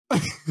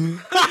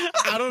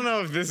I don't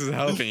know if this is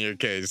helping your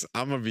case.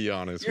 I'm gonna be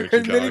honest You're with you,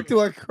 admitting dog. to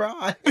a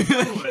crime.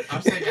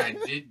 I'm saying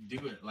I did do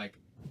it. Like,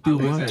 Do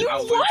what? You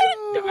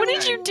what? What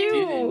did you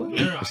do?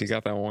 She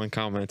got that one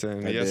comment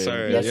in. I Yes, did.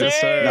 sir. Yes, Yes, sir.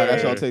 sir. No,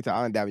 that's all TikTok.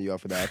 I'm damming you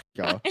up for that.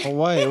 Go. Oh,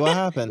 wait, what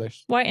happened?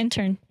 Why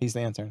intern? He's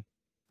the intern.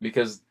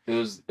 because it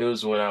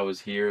was when I was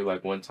here,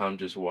 like one time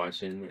just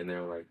watching, and they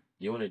were like,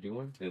 "You want to do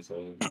one?" And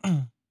so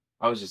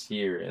I was just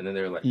here, and then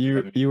they were like,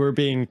 You were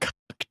being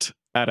cucked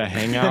at a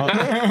hangout.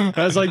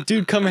 I was like,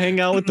 dude, come hang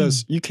out with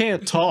us. You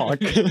can't talk.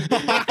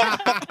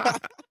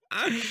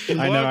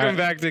 Welcome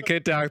back to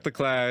Kid Talk the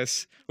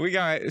Class. We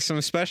got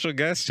some special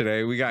guests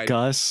today. We got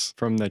Gus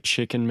from the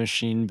Chicken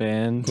Machine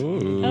Band.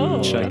 Ooh.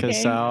 Oh, Check us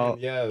okay. out.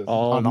 Yes.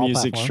 All On all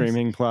music platforms.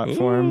 streaming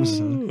platforms.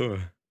 Ooh.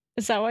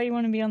 Is that why you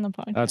want to be on the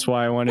podcast? That's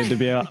why I wanted to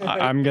be.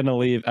 I'm gonna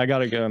leave. I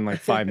gotta go in like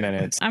 5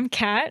 minutes. I'm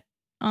Kat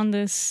on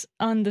the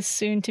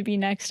soon to be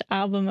next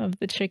album of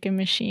the Chicken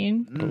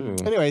Machine.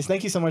 Ooh. Anyways,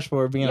 thank you so much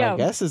for being Yeah. our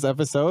guest this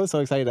episode. So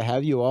excited to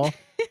have you all.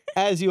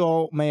 As you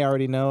all may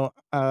already know,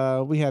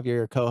 we have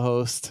your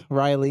co-host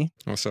Riley,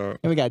 What's up?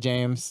 and we got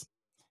James,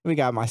 we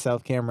got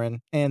myself,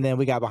 Cameron, and then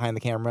we got behind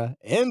the camera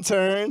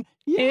intern.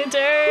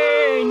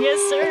 Intern,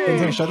 yes Intern,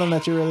 sir. show them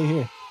that you're really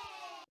here.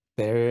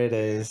 There it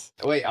is.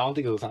 Wait, I don't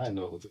think it was high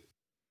though.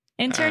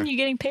 Intern, you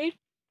getting paid?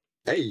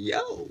 Hey,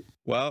 yo.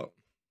 Well,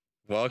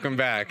 welcome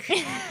back.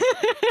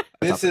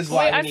 This is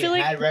why Wait, I we feel need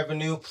like- ad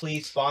revenue.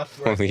 Please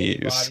sponsor us. Please.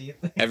 Anybody.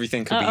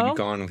 Everything could Uh-oh. be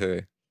gone with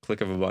a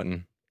click of a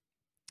button.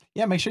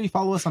 Yeah, make sure you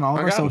follow us on all of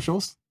I our got 'em.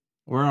 socials.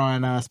 We're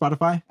on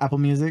Spotify, Apple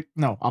Music,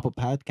 no, Apple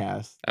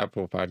Podcasts,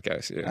 Apple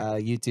Podcast, yeah.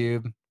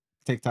 YouTube,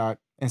 TikTok,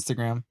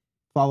 Instagram.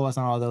 Follow us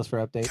on all those for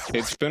updates.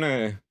 It's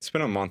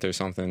been a month or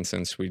something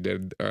since we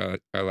did our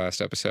last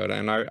episode,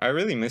 and I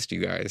really missed you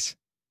guys.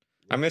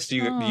 I missed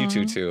you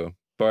two Aw. too.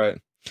 But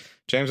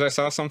James, I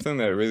saw something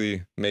that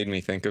really made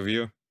me think of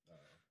you.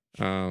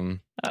 You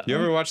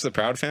ever watch The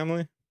Proud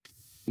Family?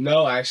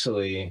 No,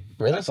 actually.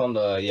 Really? That's on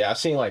the I've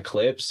seen like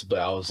clips, but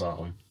I was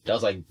that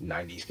was like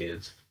 90s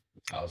kids.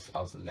 I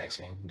was the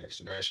next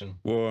generation.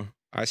 Well,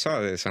 I saw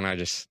this and I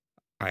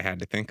had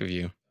to think of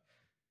you.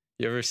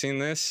 You ever seen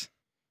this?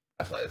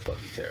 I feel like it's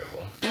fucking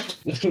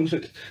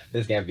terrible.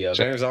 This can't be okay.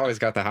 James always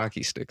got the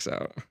hockey sticks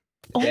out.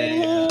 Oh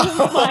Damn.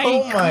 my,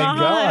 Oh my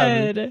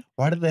God. God.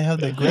 Why did they have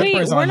the Wait,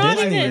 grippers we're on not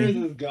Disney? even- Where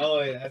this is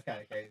going? That's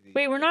kind of crazy.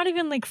 Wait, we're not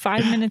even like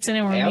 5 minutes in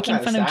and we're Hey, I'm making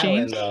kinda fun of silent,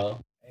 James. though.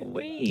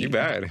 Wait. You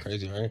bad.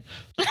 Crazy, right?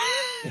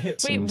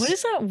 Wait, what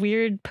is that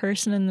weird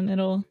person in the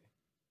middle?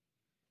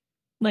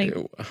 Like,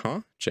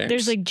 Huh? James?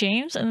 there's like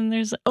James, and then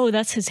there's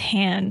that's his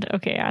hand.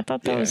 Okay, I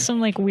thought that was Yeah. some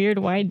like weird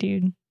white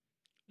dude.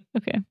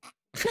 Okay.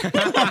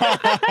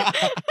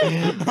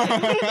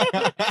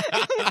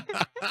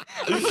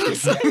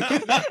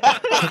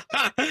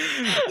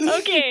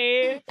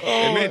 Okay.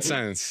 It made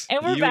sense. And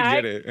we're you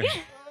back. Get it.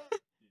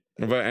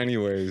 But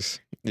anyways,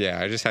 yeah,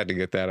 I just had to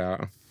get that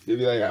out. You'd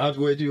be like,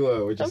 where'd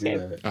you see Okay.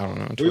 that? I don't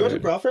know. Were you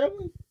watching Proud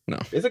Family? No.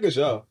 It's a good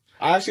show.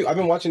 I've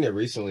been watching it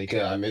recently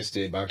because I missed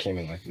it, but I came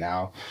in like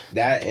now.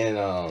 That and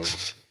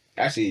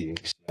actually,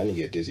 I need to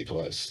get Disney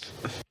Plus.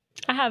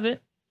 I have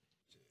it.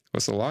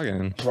 What's the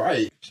login?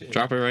 Right.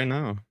 Drop it right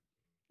now.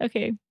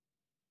 Okay.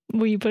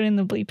 Will you put in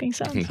the bleeping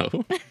sound?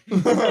 No.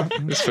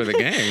 It's for the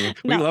gang.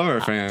 We No. love our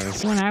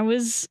fans. When I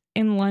was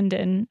in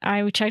London,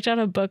 I checked out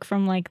a book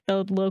from like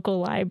the local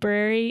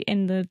library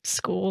in the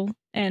school,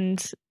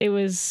 and it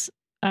was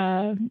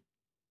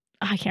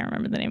I can't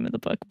remember the name of the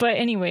book. But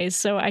anyways,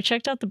 so I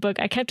checked out the book.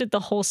 I kept it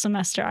the whole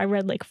semester. I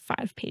read like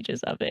 5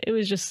 pages of it. It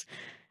was just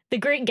The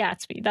Great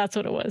Gatsby. That's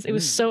what it was. It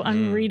was so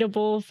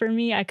unreadable for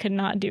me. I could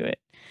not do it.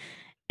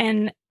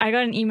 And I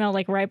got an email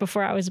like right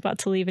before I was about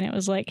to leave, and it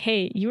was like,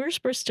 hey, you were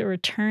supposed to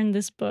return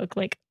this book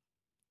like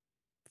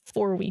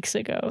 4 weeks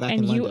ago. Back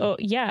And in you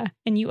London.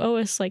 and you owe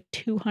us like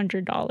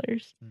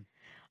 $200.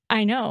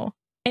 I know.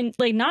 And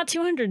like not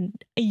 200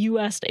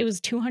 US, it was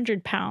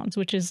 200 pounds,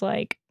 which is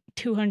like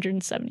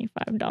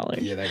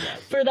 $275 Yeah, that guy.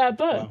 for that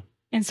book. Wow.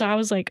 And so I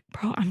was like,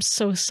 bro, I'm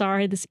so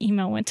sorry. This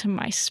email went to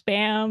my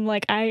spam.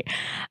 Like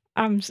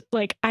I'm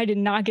like, I did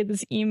not get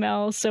this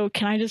email. So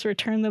can I just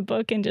return the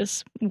book and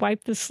just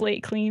wipe the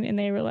slate clean? And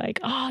they were like,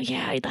 oh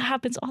yeah, that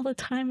happens all the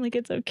time. Like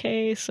it's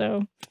okay.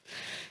 So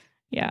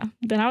yeah,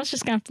 then I was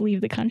just gonna have to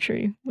leave the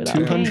country without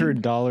paying.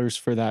 $200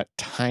 for that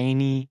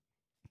tiny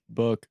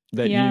book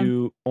that Yeah.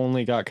 you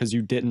only got because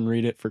you didn't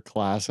read it for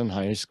class in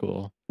high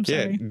school. I'm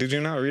Yeah. sorry. Did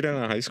you not read it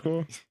in high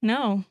school?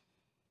 No.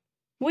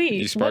 Wait.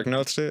 You spark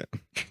notes it?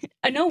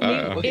 No,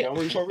 Uh-oh. wait,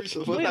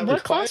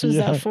 what class was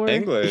Yeah. that for?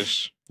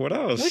 English. What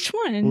else? Which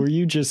one? Were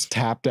you just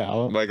tapped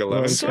out? Like I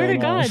 11th swear to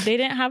grade? God, they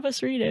didn't have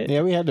us read it.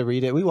 Yeah, we had to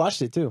read it. We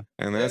watched it too.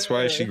 And that's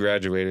why she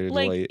graduated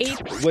Like late.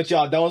 8th. What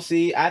y'all don't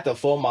see, I have to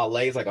fold my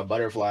legs like a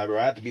butterfly, bro.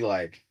 I have to be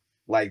like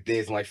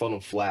this and like fold them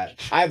flat.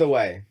 Either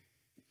way.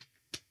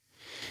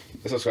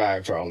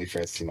 Subscribe to our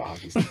OnlyFans to see my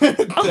hockey.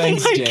 Oh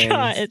Thanks, my James.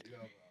 God.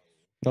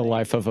 The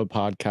life of a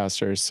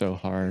podcaster is so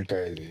hard.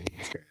 Crazy.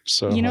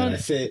 So You know- hard. I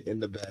sit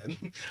in the bed,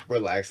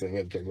 relaxing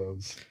with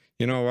pillows.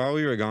 You know, while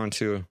we were gone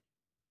too,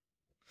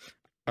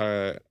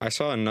 I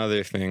saw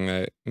another thing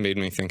that made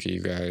me think of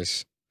you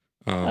guys.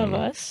 Of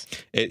us?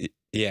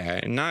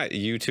 Yeah, not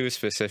you two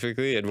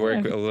specifically. It'd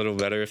work a little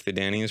better if the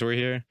Dannies were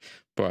here,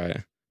 but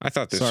I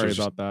thought this Sorry was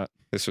about that.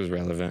 This was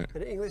relevant.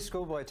 An English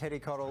schoolboy, Teddy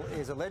Cottle,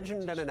 is a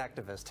legend and an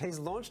activist. He's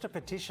launched a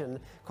petition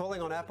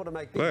calling on Apple to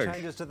make big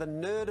changes to the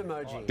nerd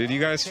emoji. Did you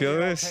guys feel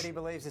this?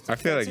 I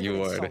feel like you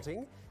would.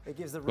 It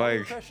gives the wrong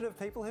impression of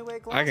people who wear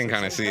glasses. I can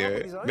kind of see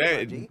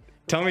it.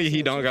 Tell me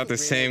he don't got the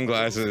same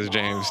glasses as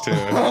James too.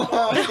 Oh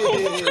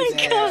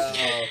my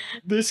god.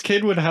 This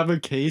kid would have a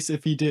case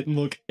if he didn't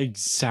look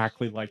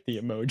exactly like the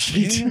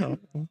emoji.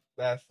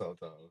 That's so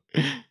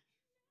dumb.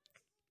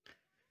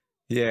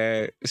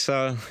 Yeah,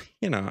 so,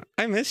 you know,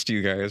 I missed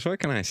you guys. What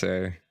can I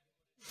say?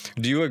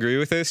 Do you agree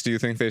with this? Do you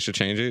think they should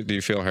change it? Do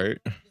you feel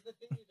hurt?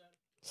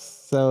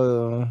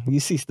 So you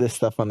see this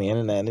stuff on the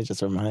internet and it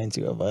just reminds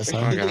you of us,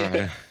 huh? Oh, God.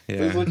 This is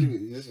Yeah. what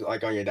this is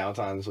like on your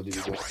downtime. This is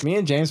what you do. Me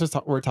and James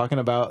were talking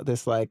about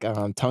this like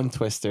tongue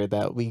twister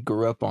that we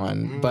grew up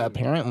on, but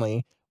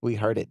apparently we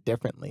heard it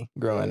differently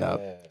growing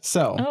up.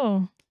 So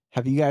Oh.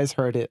 have you guys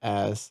heard it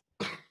as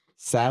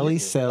Sally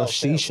sells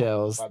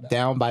seashells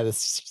down by the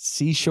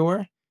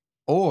seashore?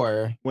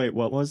 Or Wait,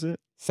 what was it?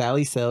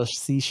 Sally sells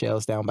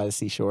seashells down by the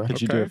seashore.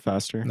 Could you do Okay. it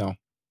faster? No.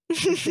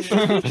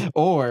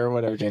 Or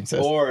whatever James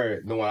says.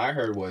 Or the one I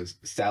heard was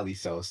Sally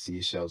sells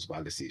seashells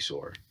by the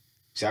seashore.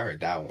 See, I heard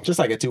that one. Just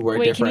like a 2-word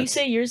Wait, difference. can you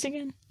say yours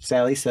again?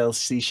 Sally sells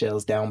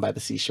seashells down by the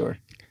seashore.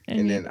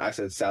 And then I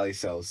said Sally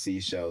sells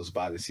seashells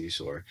by the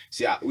seashore.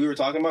 See, we were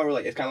talking about, we're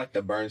like, it's kind of like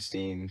the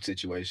Bernstein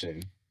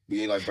situation.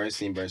 We like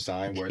Bernstein,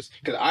 where it's,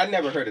 because I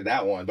never heard of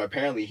that one, but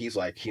apparently he's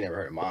like, he never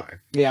heard of mine.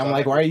 Yeah, I'm So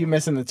like, why are you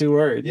missing the 2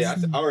 words? Yeah,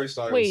 I already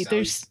started. Wait, with Sally,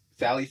 there's-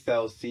 Sally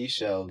sells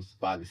seashells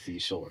by the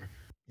seashore.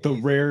 The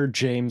rare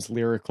James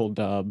lyrical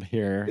dub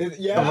here.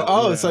 Yeah.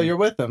 Oh, so you're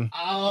with them.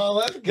 Oh,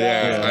 let's go.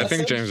 Yeah, I That's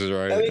think such- James is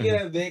Let me right.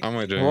 get a big. I'm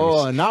with James.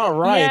 Whoa, not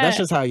right. Yeah. That's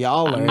just how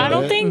y'all learn. I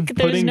don't it. think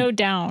there's Putting- no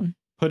down.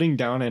 Putting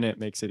down in it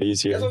makes it That's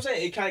easier. what I'm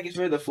saying. It kind of gets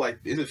rid of like,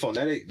 is it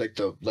phonetic? Like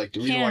the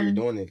reason why you're Can.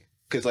 doing it,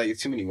 because like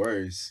it's too many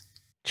words.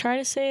 Try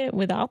to say it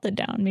without the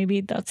down.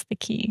 Maybe that's the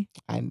key.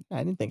 I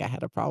didn't think I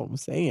had a problem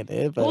saying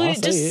it, but Well, I'll it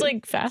say just it.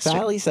 like faster.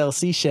 Sally sells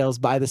seashells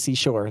by the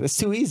seashore. That's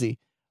too easy.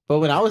 But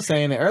when I was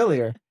saying it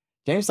earlier,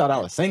 James thought I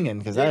was singing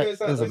because Yeah, that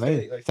it's not was like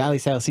amazing. like- Sally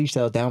sells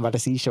seashells down by the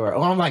seashore.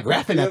 Oh, I'm like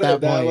rapping at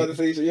that Down by point. the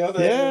seashore, you know what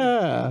I'm saying?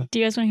 Yeah. Do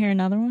you guys want to hear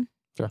another one?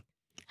 Sure.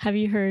 Have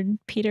you heard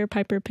Peter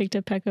Piper picked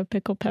a peck of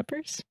pickled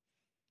peppers?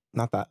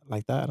 Not that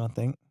like that, I don't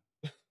think.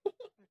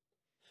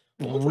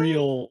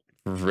 Real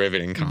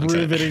Riveting content.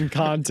 riveting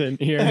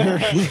content here.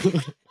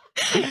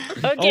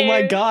 Okay. Oh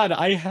my god,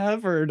 I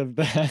have heard of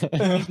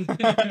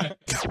that.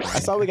 I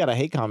saw we got a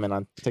hate comment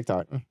on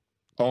TikTok.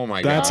 Oh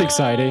my That's God.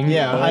 exciting.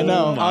 Yeah, I Oh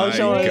know. I was my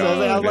showing it. I was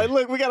God. like,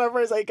 look, we got our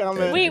first hate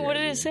comment. Wait, what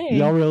did it say?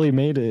 Y'all really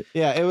made it.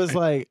 Yeah, it was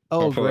like,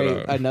 oh, I'll pull it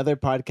great. up. Another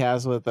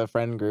podcast with a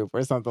friend group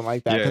or something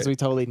like that Yeah. because we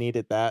totally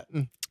needed that.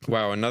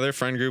 Wow, another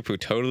friend group who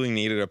totally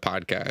needed a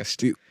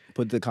podcast.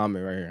 Put the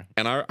comment right here.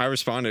 And I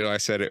responded, I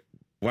said,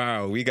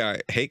 wow, we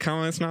got hate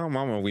comments now?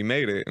 Mama, we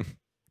made it.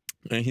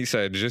 And he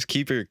said, just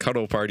keep your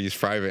cuddle parties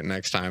private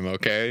next time,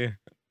 okay?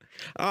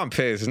 I'm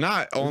pissed.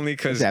 Not only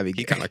because That'd be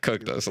he good. kind of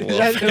cooked us a little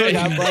That's bit. really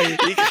not funny.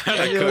 He kind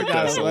of cooked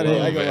us a little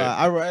bit.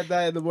 I read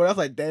that in the morning. I was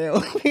like,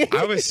 damn.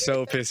 I was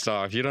so pissed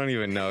off. You don't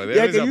even know. There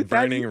Yeah, was 'cause a you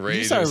burning typed- rage.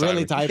 You started inside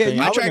really me. typing.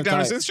 Yeah, I wouldn't tracked down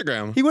have his typed.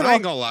 Instagram. He went I off-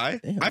 ain't gonna lie.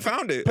 Damn. I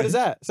found it. What is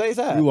that? Say his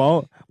that. You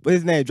won't. What's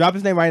his name? Drop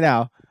his name right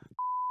now.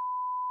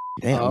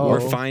 Damn. Oh.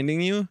 We're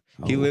finding you.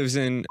 He lives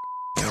in.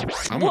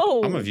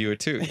 Whoa. I'm a viewer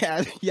too.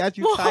 Yeah,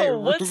 you Whoa,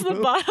 what's the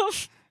bottom?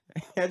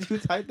 Had you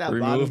type that?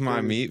 Remove bottom my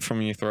for me? meat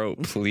from your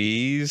throat,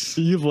 please.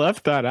 You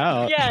left that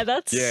out. Yeah,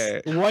 that's. Yeah.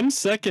 1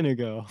 second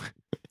ago.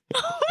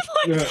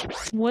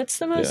 What's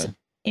the most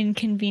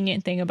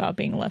inconvenient thing about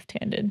being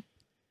left-handed?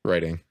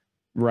 Writing.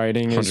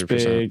 Writing is 100%.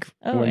 big.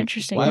 Oh, When-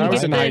 interesting. When You I was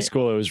get in the- high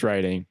school, it was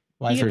writing.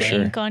 Why You for get sure?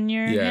 the ink on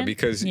your Yeah, hand?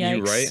 because you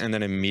Yikes. write and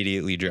then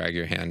immediately drag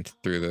your hand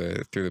through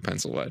the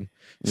pencil lead.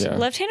 Yeah.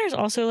 Left-handers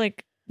also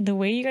like the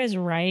way you guys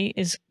write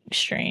is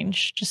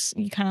strange. Just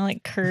you kind of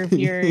like curve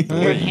your The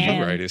way you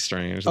hand. write is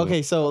strange.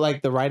 Okay, so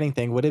like the writing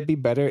thing, would it be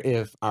better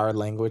if our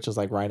language was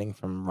like writing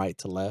from right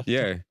to left?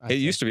 Yeah, I it see.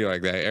 used to be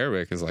like that.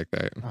 Arabic is like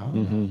that. Oh,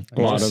 Mhm.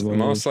 A lot Most, of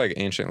most like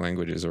ancient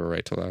languages are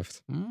right to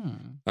left.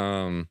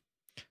 mm.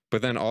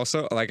 But then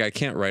also like I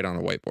can't write on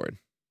a whiteboard.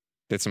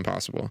 It's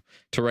impossible.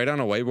 To write on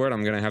a whiteboard,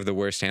 I'm gonna have the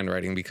worst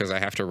handwriting because I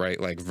have to write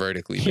like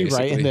vertically. You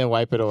Basically. write and then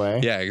wipe it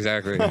away. Yeah,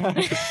 exactly.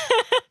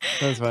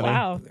 That's funny.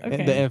 Wow. The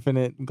Okay.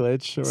 infinite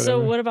glitch. Or So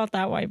whatever. what about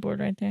that whiteboard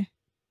right there?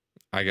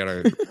 I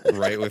gotta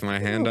write with my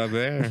hand up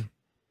there.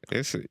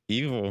 It's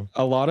evil.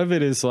 A lot of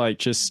it is like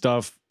just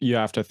stuff you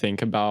have to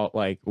think about,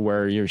 like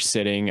where you're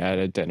sitting at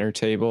a dinner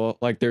table.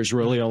 Like there's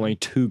really only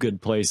 2 good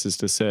places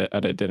to sit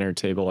at a dinner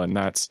table, and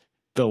that's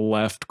the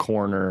left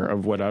corner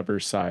of whatever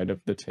side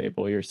of the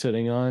table you're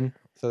sitting on.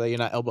 So that you're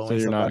not elbowing. So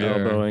you're not somebody.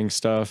 Yeah. elbowing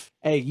stuff.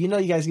 Hey, you know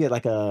you guys get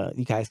like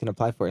you guys can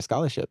apply for a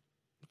scholarship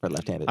for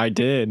left-handed. I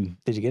did.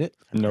 Did you get it?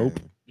 Nope.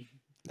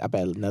 I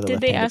bet another. Did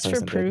they left-handed ask for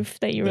person did. proof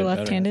that you were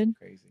left-handed?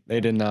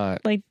 They did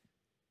not. Like,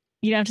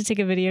 You don't have to take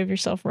a video of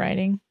yourself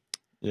writing.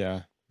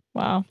 Yeah.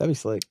 Wow. That'd be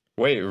slick.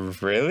 Wait,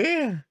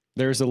 really?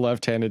 There's a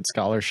left-handed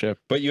scholarship.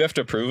 But you have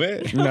to prove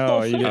it?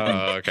 No, you didn't.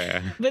 Oh,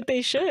 okay. But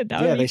they should.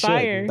 That Yeah, would be they should.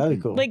 fire. That'd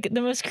be cool. Like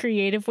the most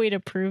creative way to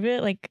prove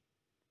it. Like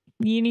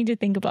you need to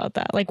think about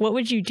that. Like what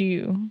would you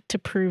do to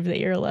prove that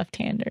you're a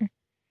left-hander?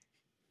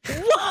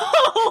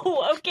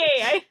 Whoa.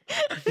 Okay.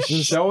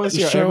 Show us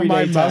your Show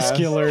my everyday task.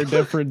 muscular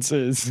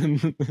differences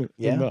in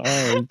Yeah. the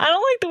arm. I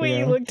don't like the way Yeah.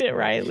 you looked at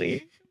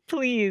Riley.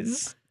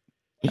 Please.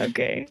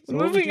 Okay. So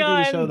what would Moving you do to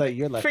on. show that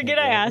you're Forget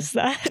I left-handed? asked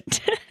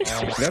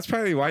that. That's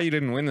probably why you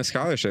didn't win the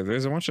scholarship.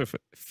 There's a bunch of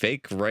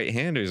fake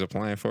right-handers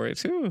applying for it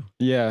too.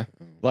 Yeah,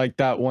 like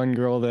that one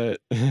girl that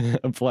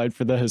applied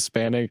for the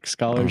Hispanic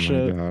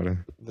scholarship. Oh my god.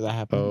 Did that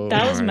happen? Oh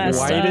That was my messed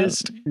God. up.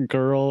 Whitest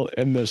girl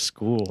in the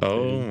school.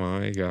 Oh dude.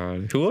 my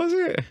god. Who was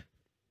it?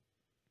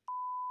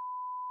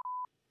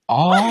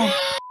 Oh.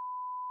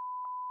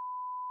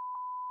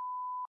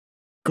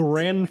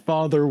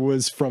 Grandfather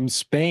was from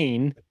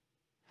Spain.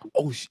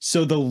 Oh,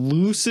 So the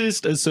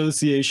loosest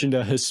association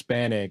to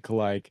Hispanic,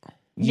 like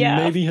Yeah.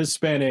 you may be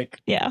Hispanic,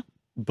 Yeah.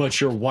 but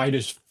you're white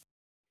as.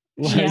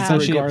 Yeah. so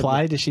she regardless.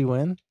 applied. Did she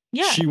win?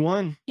 Yeah. She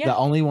won. Yeah. The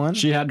only one?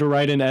 She had to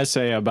write an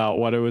essay about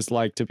what it was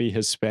like to be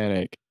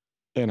Hispanic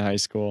in high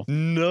school.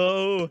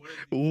 No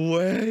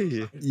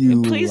way.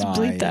 You Please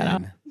bleep that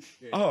out.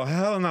 Oh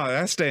hell no,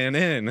 that's staying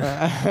in.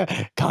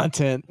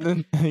 Content.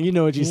 You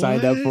know what you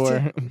signed up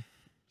What? for.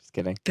 Just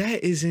kidding.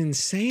 That is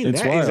insane.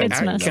 It's That is wild.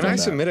 It's messed can I up.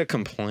 submit a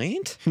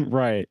complaint?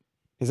 Right.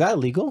 Is that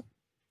illegal?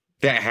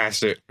 That has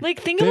to. Like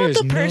think about There's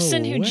the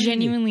person no who way.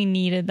 genuinely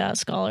needed that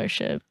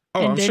scholarship.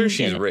 Oh, and I'm sure didn't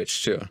she's get it.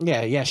 rich too.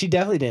 Yeah, she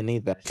definitely didn't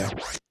need that.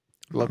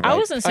 Look I like-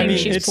 wasn't I saying mean,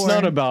 she's it's poor.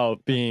 not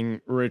about being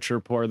rich or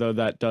poor, though.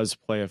 That does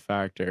play a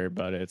factor,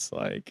 but it's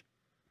like,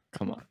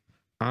 come on.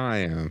 I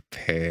am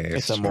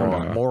pissed. It's a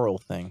bro. moral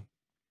thing.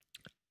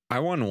 I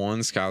won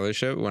one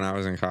scholarship when I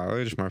was in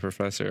college. My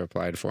professor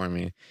applied for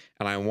me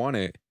and I won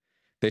it.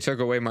 They took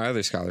away my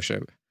other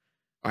scholarship.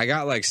 I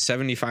got like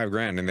 75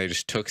 grand and they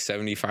just took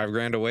 75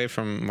 grand away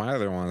from my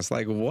other ones.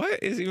 Like,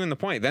 what is even the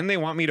point? Then they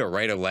want me to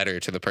write a letter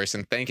to the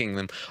person thanking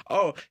them.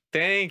 Oh,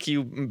 thank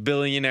you,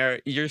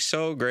 billionaire. You're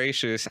so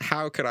gracious.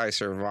 How could I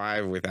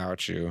survive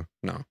without you?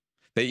 No.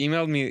 They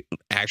emailed me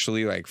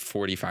actually like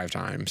 45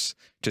 times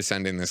to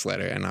send in this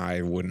letter and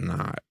I would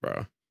not,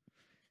 bro.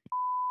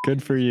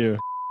 Good for you.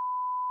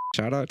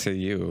 Shout out to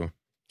you.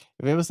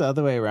 If it was the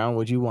other way around,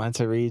 would you want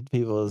to read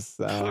people's?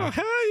 Oh,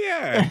 hell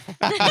yeah.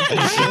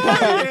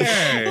 Hell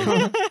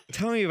yeah.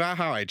 Tell me about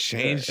how I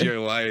changed your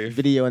life.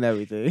 Video and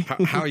everything.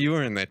 How you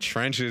were in the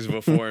trenches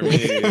before me.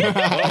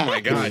 Oh my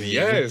God.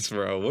 Yes,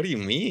 bro. What do you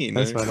mean?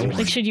 That's funny.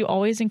 Like, should you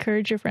always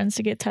encourage your friends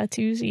to get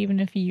tattoos, even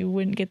if you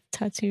wouldn't get the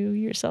tattoo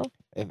yourself?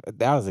 If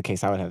that was the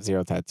case, I would have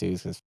 0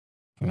 tattoos. Because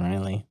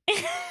Riley.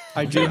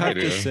 I do Yeah, I have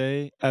do. to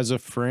say, as a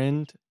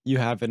friend, you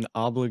have an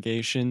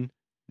obligation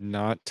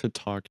not to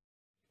talk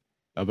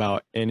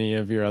about any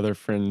of your other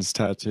friends'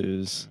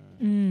 tattoos.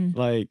 Mm.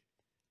 Like,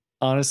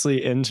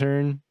 honestly,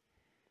 intern,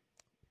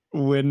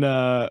 when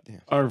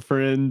our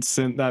friend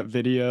sent that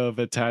video of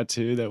a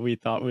tattoo that we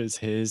thought was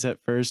his at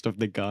first of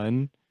the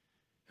gun,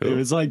 it Who?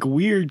 was like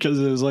weird because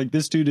it was like,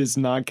 this dude is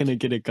not going to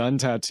get a gun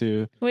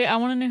tattoo. Wait, I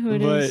want to know who it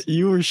But is.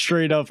 you were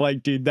straight up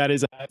like, dude, that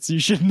is ass. You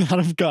should not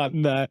have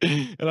gotten that.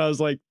 And I was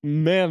like,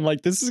 man,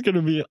 like this is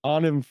gonna be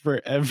on him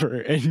forever.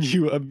 And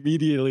you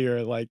immediately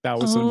are like, that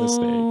was a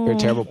mistake. You're a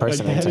terrible Oh. Like,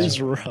 person. that intern. is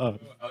rough.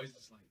 I was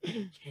just like,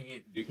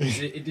 can't do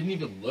it didn't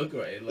even look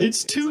right. Like,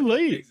 It's too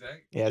late. Exactly.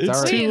 Yeah, It's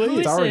already, too late.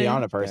 it's already Who is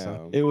on it? a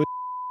person. It was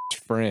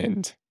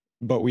friend,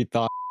 but we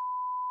thought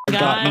Got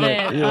gotten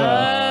it. Yeah.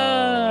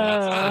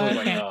 Oh Oh,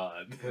 my okay. God.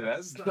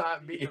 That's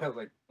not me. I was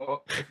like,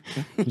 oh.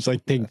 it's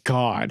like, thank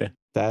God.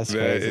 That's That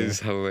crazy. is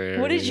hilarious.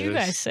 What did you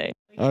guys say?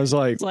 I was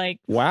like, It's like,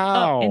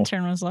 wow, oh,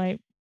 intern was like,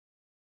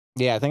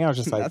 Yeah, I think I was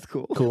just like, That's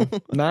cool. cool.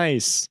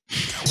 nice.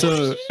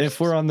 So if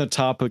we're on the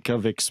topic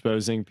of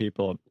exposing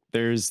people,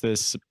 there's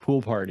this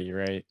pool party,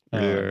 right?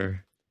 Yeah.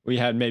 We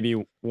had maybe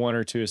 1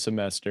 or 2 a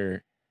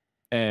semester,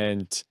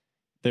 and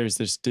there's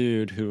this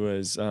dude who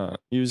was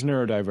he was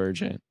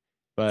neurodivergent,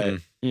 but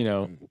Mm. you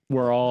know,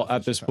 we're all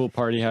at this pool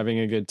party having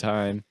a good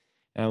time,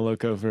 and I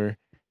look over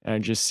and I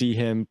just see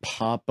him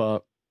pop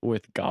up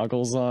with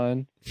goggles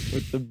on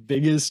with the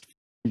biggest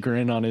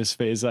grin on his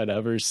face I'd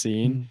ever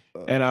seen,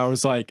 and I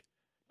was like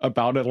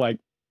about to like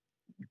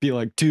be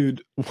like,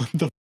 dude, what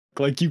the fuck?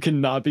 Like, you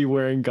cannot be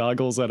wearing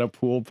goggles at a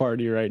pool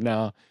party right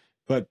now.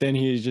 But then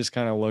he just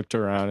kind of looked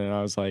around and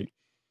I was like,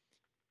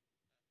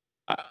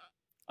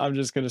 I'm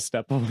just going to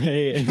step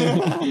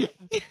away.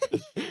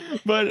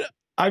 But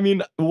I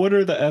mean, what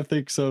are the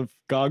ethics of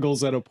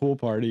goggles at a pool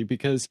party?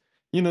 Because,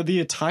 you know, the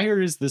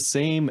attire is the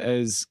same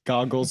as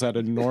goggles at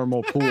a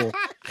normal pool.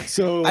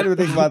 So I didn't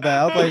think about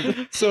that. I was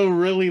like, so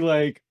really,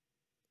 like,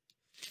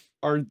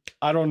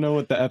 I don't know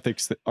what the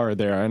ethics are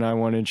there, and I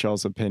wanted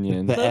y'all's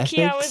opinion. The low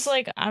key, I was ethics?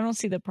 like, I don't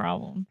see the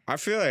problem. I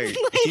feel like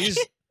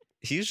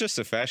he's just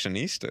a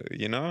fashionista,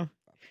 you know?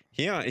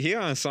 He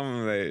on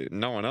something that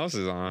no one else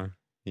is on,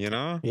 you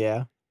know?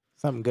 Yeah.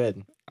 Something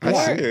good. I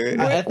Yeah. see it.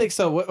 I think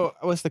so.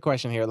 What's the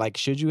question here? Like,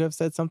 should you have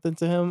said something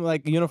to him,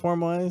 like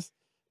uniform wise,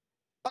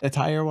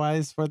 attire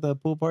wise, for the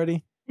pool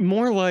party?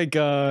 More like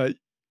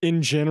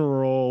in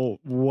general,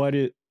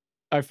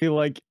 I feel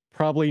like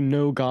probably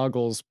no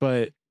goggles,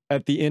 but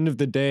at the end of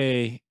the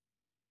day,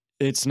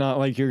 it's not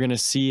like you're gonna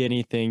see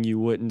anything you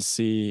wouldn't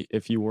see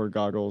if you wore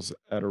goggles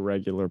at a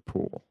regular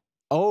pool.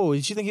 Oh,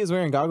 did you think he was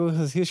wearing goggles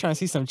because he was trying to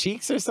see some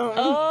cheeks or something?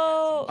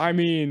 Oh, I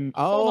mean,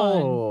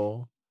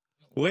 Oh.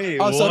 Wait,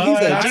 Oh, so what? he's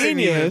a I didn't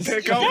even genius.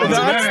 pick up That's on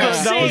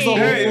that. That was the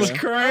That whole- is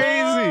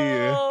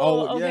crazy.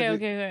 Oh, yeah,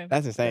 okay.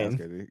 That's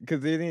insane.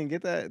 Because they didn't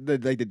get that, the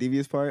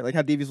devious part, like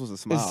how devious was a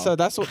smile. So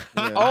that's what.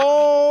 Yeah.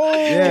 Oh,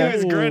 Yeah. He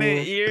was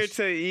grinning ear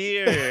to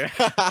ear.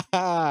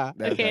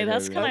 Okay,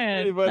 that's crazy.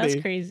 kind of funny.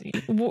 that's crazy.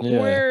 Yeah.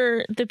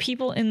 Were the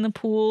people in the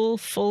pool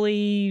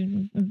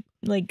fully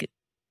like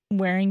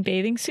wearing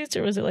bathing suits,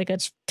 or was it like a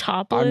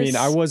topless? I mean,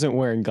 I wasn't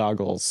wearing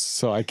goggles,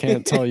 so I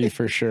can't tell you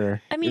for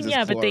sure. I mean, It's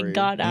yeah, but they blurry.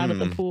 got out of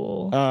the Mm.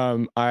 pool.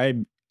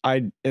 I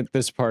at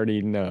this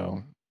party,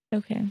 no.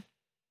 Okay.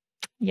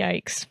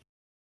 Yikes.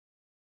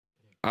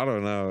 I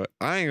don't know.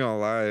 I ain't gonna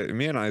lie.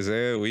 Me and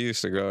Isaiah, we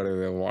used to go to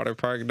the water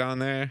park down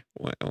there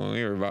when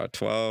we were about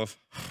 12.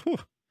 Whew.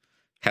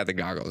 Had the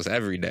goggles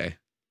every day.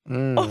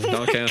 Mm. Oh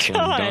Don't my cancel me.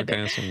 God. Don't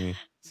cancel me.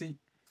 See,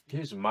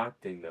 here's my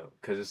thing though,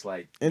 because it's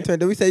like Intern,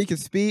 did we say you can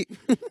speak?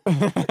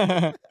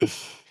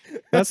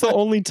 That's the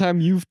only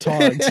time you've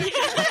talked.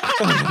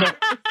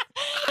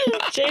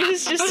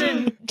 James just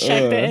didn't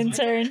check the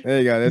intern. There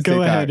you go. Let's Go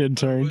take ahead, that.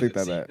 intern. Take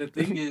that See, back. the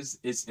thing is,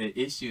 it's an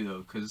issue though,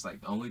 because it's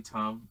like the only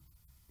time,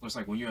 it's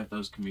like when you're at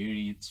those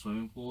community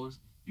swimming pools,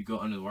 you go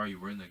under the water,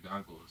 you're wearing the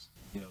goggles.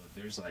 You know,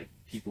 there's like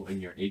people in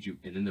your age group,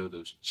 and then there are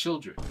those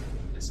children,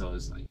 and so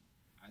it's like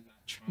I'm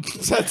not trying.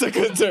 That's a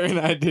good turn.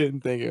 I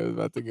didn't think it was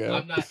about to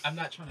go. I'm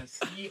not trying to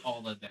see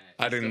all of that.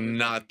 I did So it's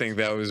not like- think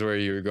that was where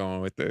you were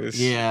going with this.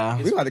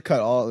 Yeah. We about to cut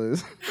all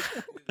this.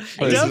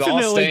 This is all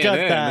Definitely staying got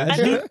in.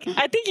 that.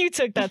 I think you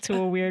took that to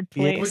a weird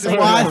place. That's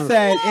why I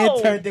said, Whoa.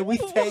 intern, did we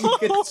say you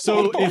could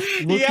So if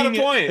He had a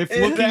looking point. at, if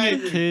looking at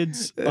Exactly.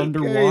 kids That's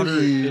underwater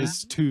crazy.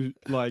 is too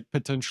like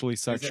potentially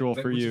sexual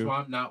for Which is you, why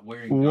I'm not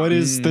wearing what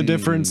is the Mm.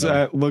 difference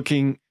at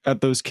looking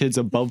at those kids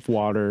above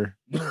water?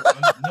 No,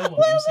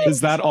 I'm saying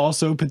Is that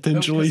also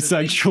potentially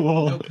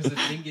sexual? No, because the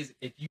thing is,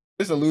 if you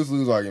It's a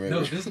lose-lose argument.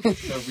 no, this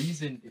the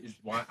reason is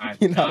why I'm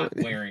You know- not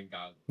wearing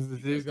goggles.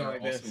 Because there are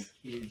going also this.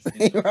 kids.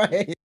 In the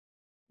Right.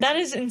 That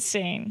is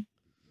insane.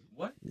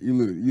 What? You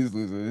lose. You just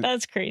lose it.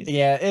 That's crazy.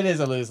 Yeah, it is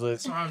a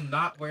lose-lose. That's why I'm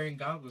not wearing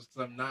goggles,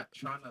 because I'm not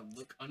trying to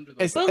look under the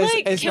It's- But water.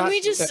 like, it's can not-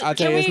 we just I'll tell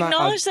can you, we it's not-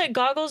 acknowledge that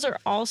goggles are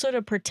also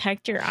to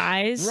protect your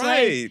eyes? Like,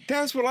 Right.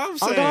 That's what I'm Oh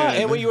saying. God!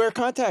 And when you wear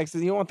contacts,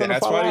 you want them That's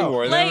to fall why we out.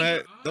 wore them Like-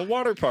 at the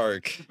water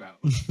park.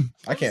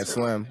 I can't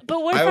swim.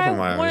 but what I if I open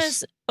my want eyes.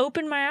 to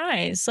open my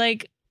eyes?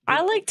 Like,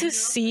 I like to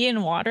see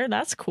in water.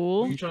 That's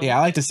cool. Yeah,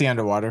 I like to see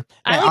underwater.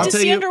 I I'll like to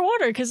tell see you-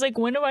 underwater because, like,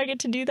 when do I get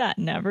to do that?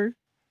 Never.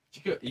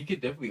 You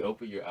could definitely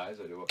open your eyes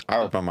underwater. I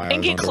open my eyes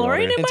And get underwater.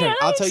 chlorine in my Intern, eyes.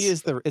 I'll tell you,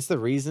 it's the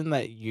reason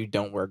that you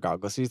don't wear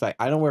goggles. He's like,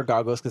 I don't wear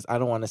goggles because I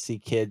don't want to see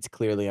kids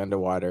clearly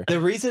underwater. The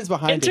reasons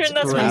behind Intern, it's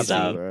that's crazy. messed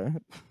up.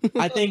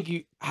 I think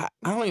you. I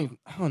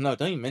don't know.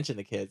 Don't even mention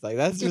the kids. Like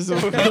that's just.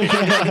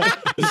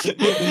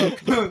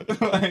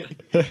 Like,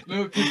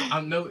 No, because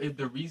I know if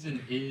the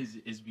reason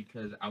is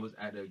because I was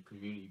at a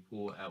community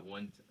pool at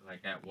one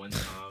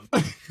time.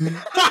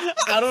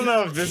 I don't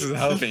know if this is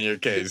helping your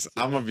case.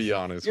 I'm gonna be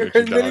honest You're with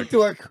you, admitting dog.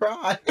 to a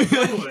crime.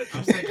 No, but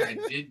I'm saying I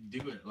did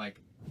do it. Like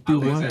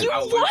Do I was what? at- You I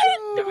went- what?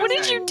 I What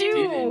did said you I do?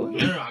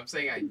 didn't. No, I'm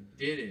saying I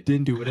didn't.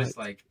 Didn't do But what? it's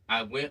like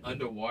I went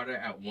underwater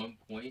at one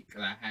point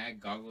because I had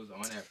goggles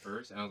on at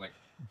first, and I was like,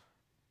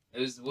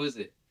 what was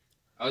it?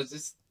 I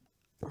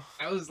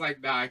was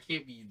like, nah, I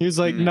can't be. He was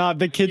like, "Nah,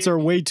 the kids are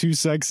way too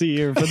sexy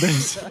here for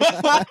this."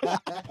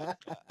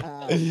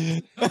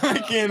 I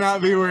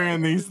cannot be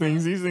wearing these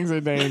things. These things are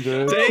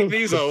dangerous. Take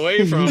these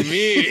away from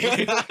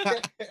me.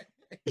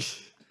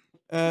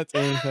 That's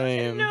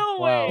insane. No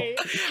Wow. way.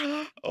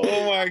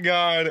 Oh my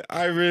god.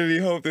 I really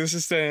hope this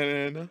is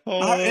staying in.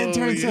 Our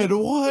intern Holy- said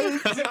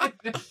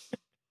what?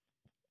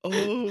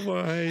 Oh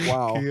my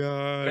Wow.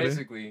 god.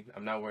 Basically,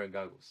 I'm not wearing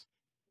goggles.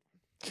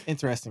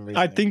 Interesting. I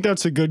reasoning. think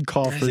that's a good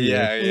call for you.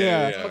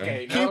 Yeah.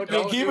 Okay, no, Keep,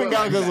 don't keeping do it like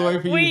goggles that.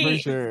 away from you for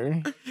Wait. sure.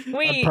 I'm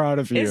Wait, proud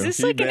of you. is this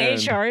He like an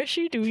banned. HR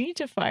issue? Do we need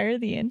to fire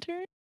the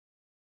intern?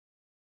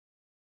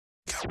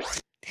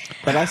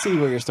 But I see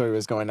where your story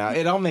was going now.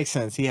 It all makes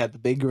sense. He had the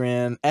big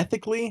grin.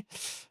 Ethically,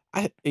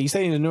 you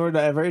say he's a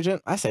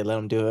neurodivergent? I say let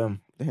him do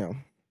him.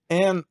 Damn.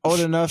 And old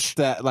enough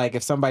that like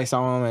if somebody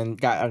saw him and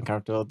got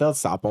uncomfortable, they'll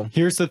stop him.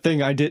 Here's the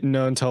thing I didn't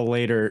know until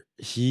later.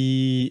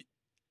 He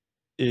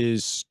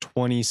is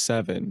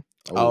 27.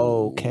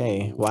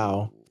 Okay.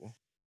 Wow.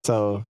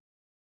 So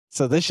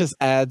this just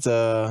adds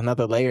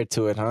another layer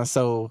to it, huh?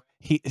 So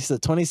he's a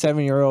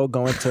 27-year-old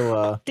going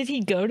to Did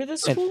he go to the an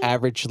school?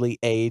 averagely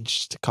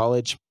aged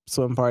college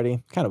swim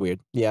party. Kind of weird.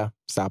 Yeah,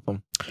 stop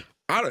him.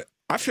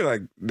 I feel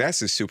like that's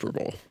his Super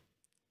Bowl.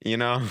 You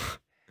know?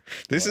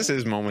 This is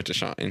his moment to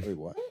shine. Wait,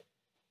 what?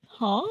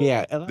 Huh?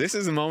 Yeah, This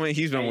is the moment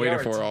he's been Hey, waiting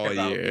y'all are for all talking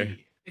about year.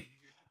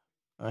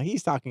 me.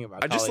 he's talking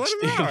about. I just let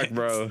college him rock, students.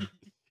 bro.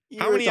 You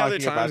How were many other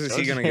talking about times is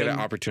he gonna get an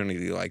children.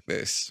 opportunity like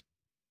this?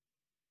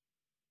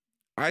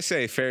 I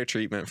say fair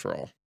treatment for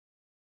all.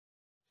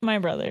 My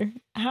brother.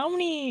 How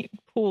many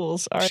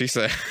pools are She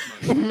said.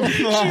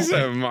 She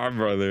said, "My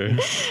brother."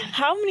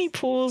 How many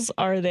pools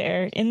are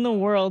there in the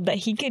world that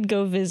he could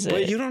go visit?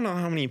 Wait, you don't know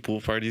how many pool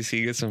parties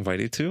he gets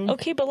invited to?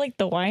 Okay, but like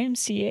the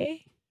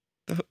YMCA?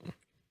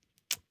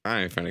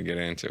 I ain't finna get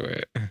into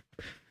it. There,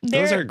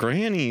 Those are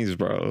grannies,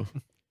 bro.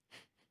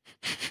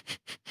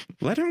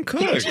 Let him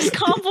cook. you just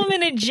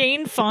complimented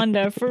Jane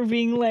Fonda for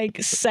being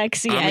like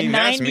sexy I mean, at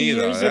that's 90 me,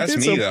 though. years That's old.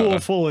 It's me, a though. pool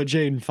full of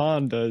Jane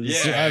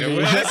Fondas. Yeah, I mean,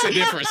 well, that's a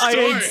different I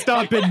story. ain't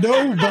stopping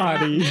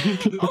nobody.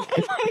 Oh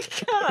my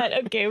god.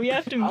 Okay, we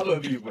have I to.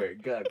 love you wearing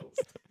goggles.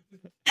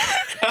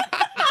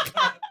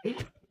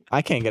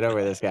 I can't get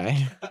over this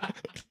guy.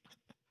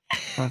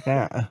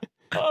 Okay.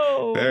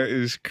 Oh. That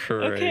is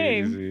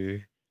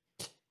crazy.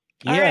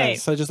 All Yeah. right.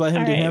 So just let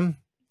him All do right. him.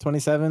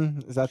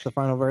 27. Is that the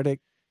final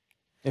verdict?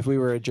 If we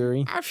were a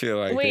jury, I feel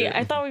like Wait, it.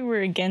 I thought we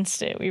were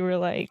against it. We were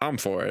like, I'm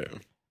for it.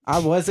 I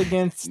was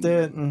against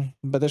it,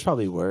 but there's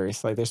probably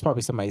worse. Like there's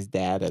probably somebody's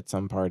dad at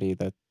some party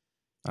that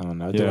I don't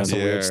know doing Yeah. some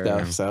weird Yeah.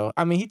 stuff. So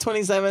I mean, he's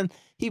 27.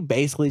 He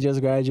basically just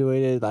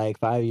graduated like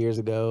 5 years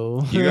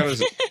ago. You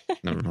gotta.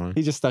 Never mind.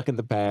 He's just stuck in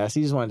the past.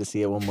 He just wanted to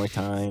see it one more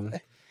time.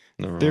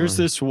 Never There's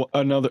mind. this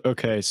another.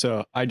 Okay,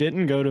 so I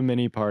didn't go to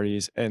many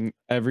parties, and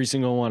every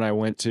single one I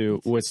went to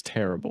was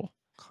terrible.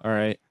 All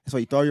right. So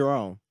you throw your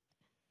own.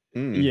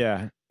 Mm.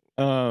 Yeah.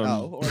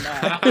 Oh, or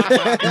not.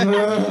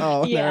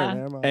 Oh, Yeah.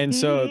 never mind. And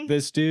so Mhm.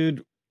 this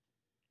dude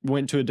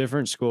went to a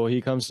different school.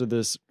 He comes to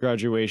this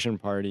graduation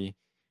party,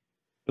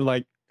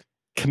 like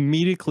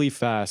comedically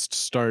fast,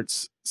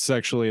 starts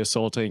sexually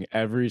assaulting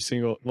every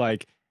single,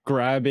 like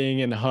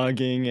grabbing and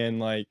hugging and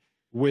like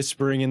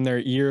whispering in their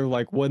ear,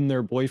 like when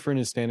their boyfriend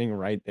is standing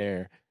right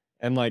there.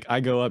 And like I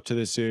go up to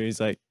this dude, he's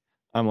like,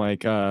 I'm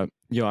like, yo,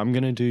 I'm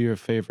gonna do you a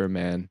favor,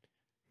 man.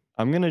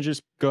 I'm gonna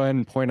just go ahead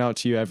and point out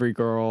to you every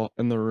girl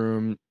in the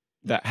room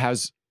that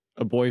has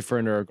a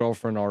boyfriend or a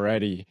girlfriend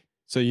already,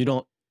 so you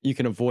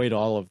can avoid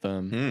all of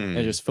them and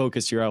Mm. just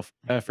focus your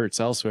efforts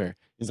elsewhere.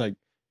 He's like,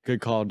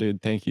 good call,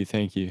 dude. Thank you.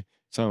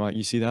 So I'm like,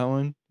 you see that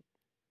one?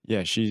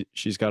 Yeah,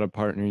 she's got a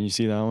partner. You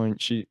see that one?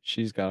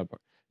 She's got a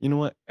partner. You know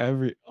what?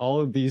 All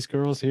of these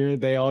girls here,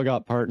 they all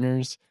got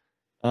partners.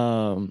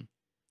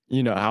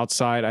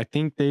 Outside, I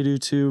think they do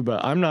too,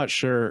 but I'm not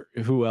sure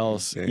who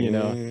else, Damn.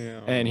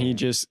 And he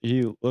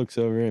looks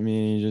over at me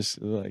and he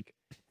just like,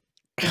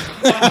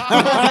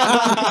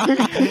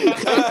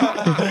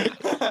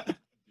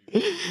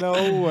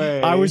 No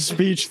way. I was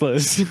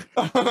speechless.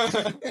 I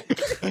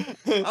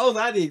was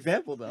not the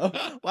example though.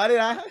 Why did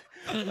I?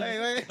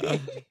 Wait.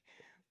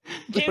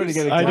 pretty James,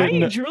 good why are example.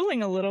 you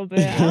drooling a little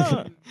bit?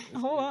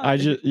 Hold on. I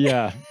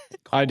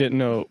didn't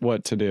know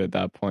what to do at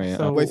that point.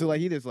 So- Wait, so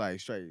like he just like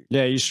straight.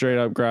 Yeah, he straight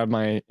up grabbed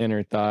my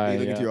inner thigh. He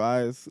look into your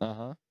eyes.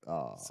 Uh-huh.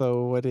 Oh.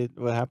 So what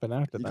happened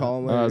after You that? call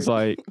him I was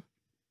later? like,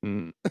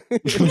 and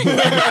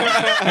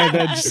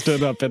then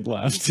stood up and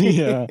left.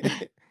 Yeah.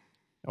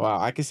 Wow,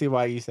 I can see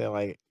why you said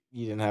like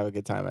you didn't have a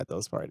good time at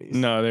those parties.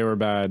 No, they were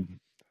bad.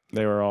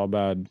 They were all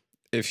bad.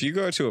 If you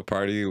go to a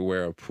party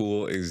where a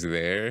pool is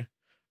there,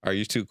 are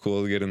you too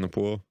cool to get in the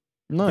pool?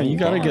 No, you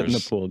gotta get in the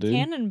Bars. pool, dude.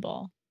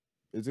 Cannonball.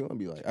 Is it gonna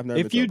be like? I've never.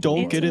 If been to you a pool don't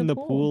party. get Into in the the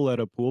pool. pool at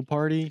a pool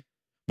party,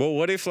 Well,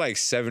 what if like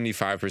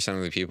 75%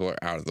 of the people are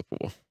out of the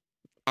pool?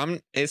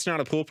 It's not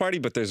a pool party,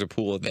 but there's a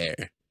pool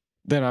there.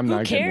 then I'm Who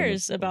not getting in the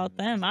cares pool. about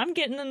them? I'm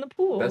getting in the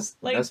pool. That's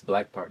like,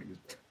 black parties.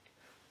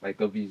 Like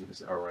they'll be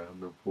just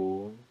around the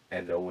pool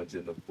and no one's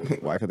in the pool.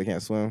 Why? Because they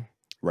can't swim.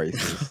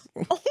 Racist.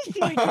 oh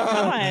my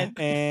god.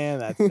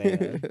 And that's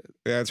fair.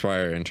 That's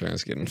why our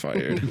intern's getting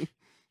fired.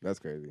 That's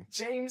crazy.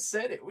 James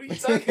said it. What are you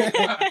talking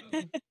about?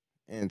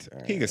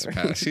 Intern. He gets a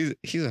pass.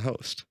 He's a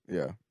host.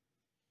 Yeah.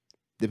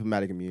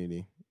 Diplomatic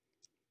immunity.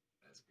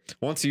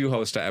 Once you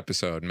host an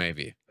episode,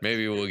 maybe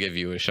we'll give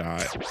you a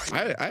shot.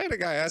 I had a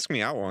guy ask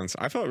me out once.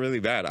 I felt really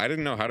bad. I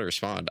didn't know how to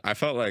respond. I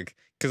felt like,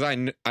 because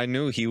I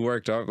knew he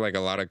worked up like a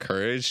lot of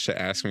courage to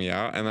ask me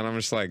out, and then I'm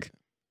just like,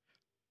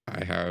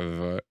 I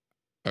have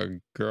a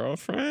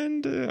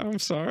girlfriend. I'm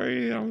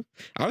sorry.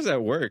 I was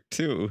at work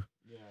too.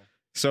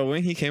 So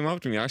when he came up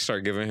to me, I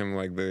started giving him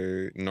like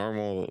the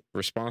normal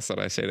response that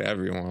I say to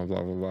everyone,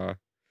 blah blah blah.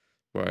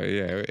 But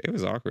yeah, it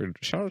was awkward.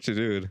 Shout out to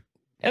dude.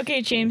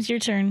 Okay, James, your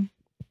turn.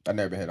 I've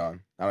never been hit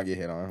on. I don't get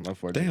hit on.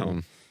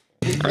 Unfortunately.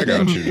 Damn. I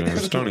got you,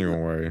 James. Don't even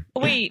worry.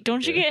 Wait,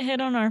 don't you get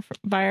hit on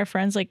by our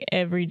friends like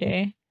every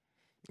day?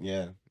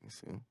 Yeah. Let's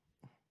see.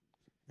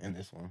 And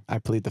this one. I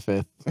plead the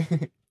fifth.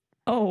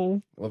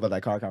 Oh, What about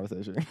that car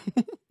conversation?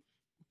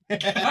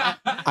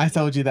 I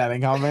told you that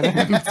in comment.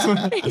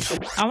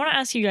 I want to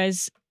ask you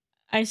guys.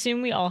 I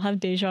assume we all have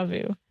deja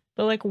vu,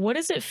 but like, what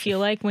does it feel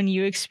like when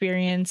you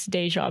experience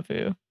deja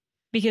vu?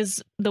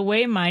 Because the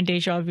way my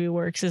deja vu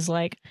works is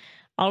like,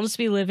 I'll just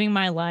be living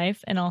my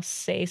life and I'll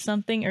say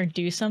something or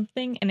do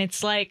something, and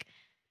it's like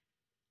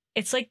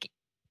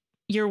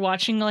you're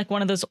watching like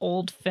one of those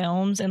old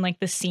films and like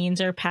the scenes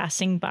are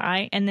passing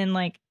by and then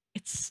like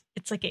it's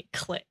like it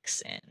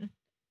clicks in.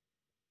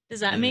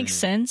 Does that make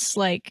sense?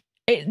 Like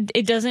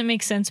it doesn't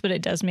make sense, but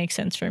it does make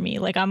sense for me.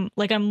 Like I'm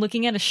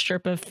looking at a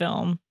strip of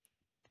film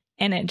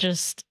and it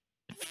just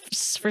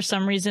for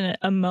some reason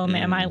a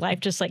moment in my life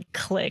just like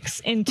clicks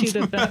into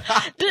the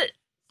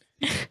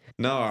film.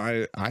 No,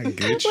 I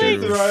get Like,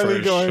 you Riley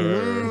for going,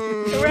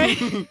 sure. Right.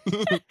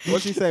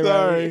 What'd you say,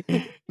 Sorry.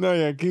 Riley? No,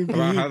 yeah, keep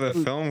About how the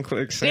film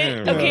clicks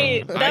in.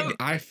 Okay, bro. that-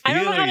 I feel I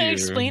don't know how to you.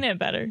 explain it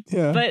better.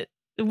 Yeah. But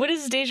what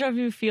does deja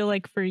vu feel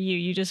like for you?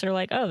 You just are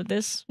like, oh,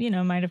 this,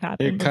 might have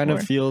happened. It kind of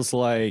before. feels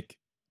like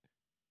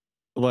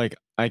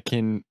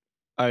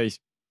I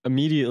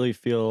immediately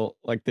feel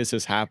like this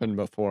has happened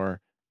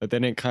before, but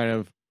then it kind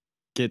of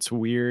gets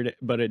weird,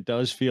 but it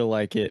does feel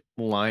like it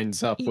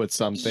lines up with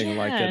something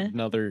like Yeah.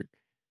 another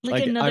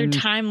like another I'm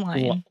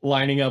timeline.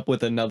 lining up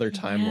with another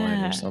timeline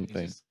Yeah. or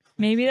something.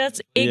 Maybe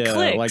that's it.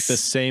 Clicks. like the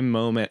same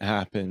moment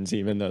happens,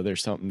 even though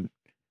there's something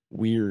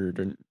weird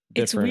or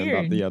It's different about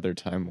weird. the other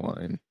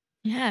timeline.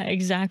 Yeah,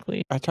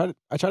 exactly. I try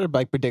to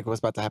like predict what's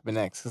about to happen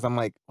next because I'm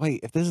like, wait,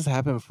 if this has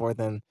happened before,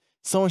 then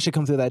someone should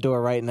come through that door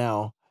right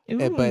now.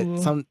 But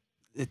Ooh.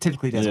 it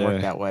typically doesn't work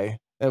Yeah. that way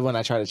when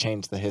I try to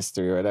change the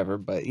history or whatever.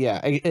 But yeah,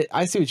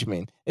 I see what you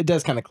mean. It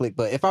does kind of click.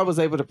 But if I was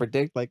able to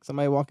predict like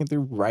somebody walking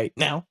through right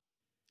now,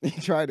 You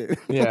tried it.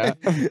 Yeah.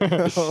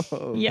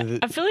 Oh. Yeah,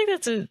 I feel like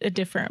that's a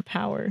different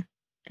power.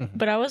 Mhm.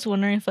 But I was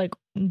wondering if like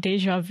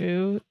deja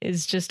vu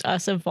is just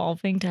us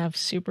evolving to have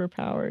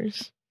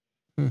superpowers.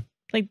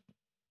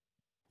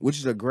 Which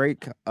is a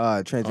great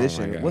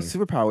transition. God. What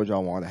superpower would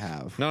y'all want to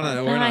have? No,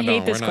 Oh, we're I not hate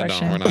done. this We're not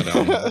question. done. We're not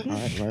done. All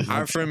right, never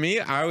mind. For me,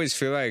 I always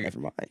feel like Never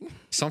mind.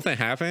 something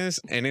happens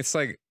and it's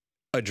like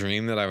a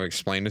dream that I've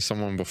explained to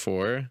someone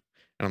before. And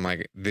I'm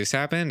like, this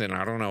happened and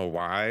I don't know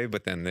why,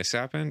 but then this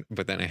happened,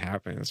 but then it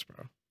happens,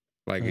 bro.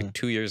 Like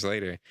 2 years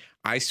later.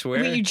 I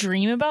swear. Wait, you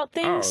dream about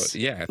Oh, things?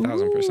 yeah,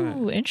 1000%.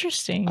 Ooh,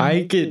 interesting.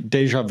 I get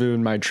deja vu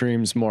in my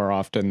dreams more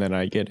often than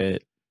I get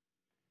it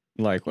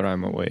like when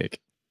I'm awake.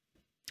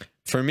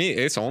 For me,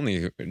 it's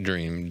only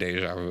dream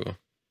deja vu.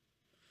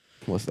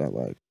 What's that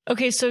like?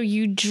 Okay, so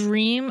you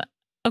dream.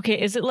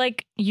 Okay, is it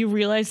like you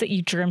realize that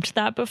you dreamt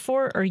that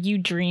before, or you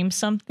dream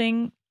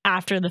something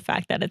after the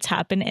fact that it's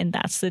happened, and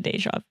that's the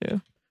deja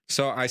vu?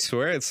 So I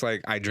swear it's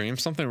like I dream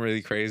something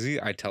really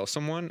crazy. I tell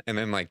someone, and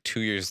then like 2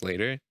 years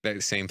later,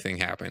 that same thing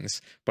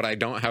happens. But I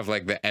don't have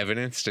like the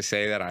evidence to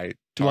say that I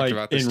talked Like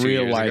about this in 2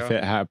 real years life, ago.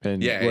 it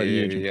happened. Yeah, what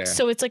yeah, you- yeah.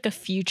 So it's like a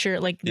future.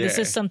 Like this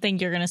Yeah. is something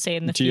you're gonna say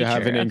in the Do future. you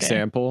have an Okay.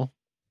 example?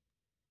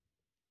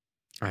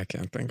 I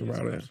can't think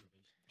about it.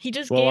 He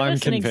just Well, gave I'm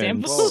us an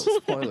example. convinced. Whoa,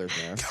 spoilers,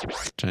 man.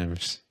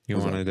 James, you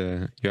What's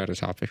up? you had a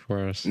topic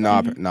for us?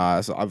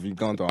 Nah. So I've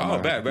gone through all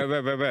Oh,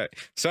 mine. bet.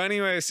 So,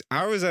 anyways,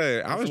 I was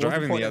what's the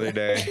driving point the of other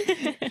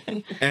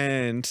day,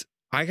 and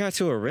I got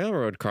to a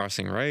railroad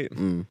crossing, right?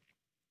 Mm.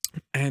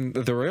 And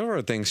the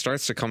railroad thing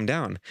starts to come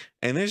down,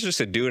 and there's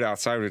just a dude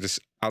outside of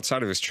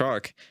his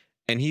truck,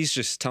 and he's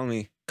just telling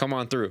me, "Come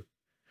on through,"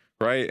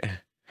 right?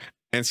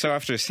 And so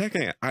after a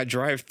second, I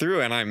drive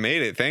through, and I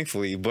made it,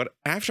 thankfully. But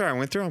after I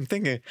went through, I'm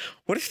thinking,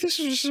 what if this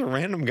was just a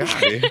random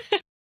guy?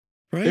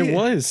 Right? It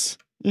was.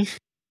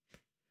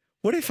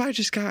 What if I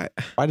just got?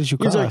 why did you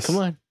He's cross? like, come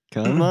on.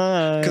 Come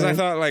on. Because I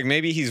thought like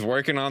maybe he's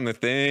working on the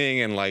thing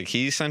and like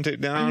he sent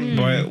it down. Mm.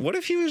 But what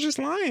if he was just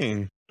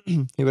lying?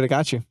 He would have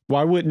got you.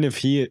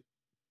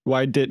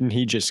 Why didn't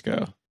he just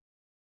go?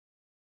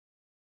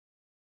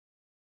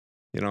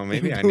 You know,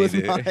 maybe I It need was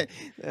to.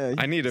 my-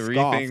 I need to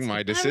scoffed. rethink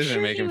my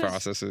decision-making was-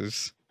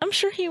 processes. I'm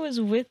sure he was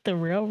with the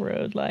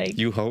railroad. Like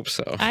You hope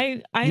so.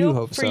 I You hope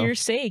hope for so. your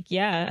sake.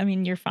 Yeah, I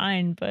mean you're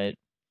fine, but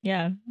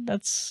yeah,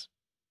 that's.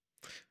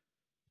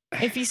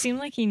 If he seemed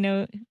like he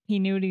knew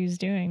what he was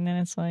doing, then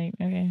it's like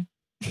okay.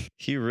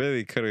 He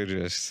really could have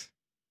just.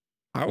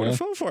 I would Yeah. have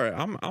fell for it.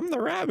 I'm the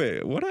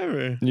rabbit.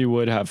 Whatever. You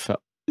would have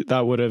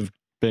that would have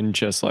been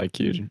just like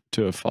you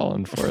to have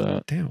fallen for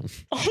that. Damn.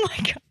 Oh my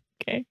god.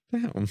 Okay.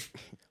 Damn.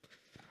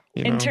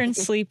 You know, Intern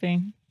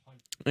sleeping.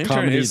 intern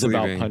Comedy's is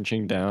about leaving.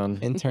 punching down.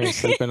 Intern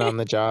sleeping on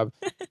the job.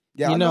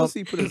 Yeah, You I know- know.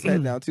 He put his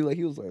head down too. Like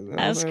he was like,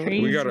 That's "Oh,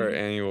 crazy. We got our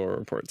annual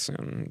report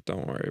soon.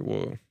 Don't worry.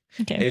 We'll.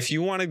 Okay. If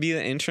you want to be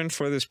the intern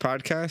for this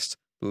podcast,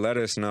 let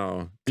us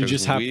know. You 'cause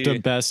just have we- to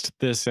best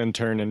this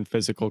intern in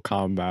physical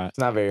combat. It's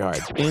not very hard.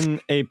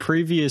 In a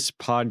previous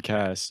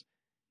podcast,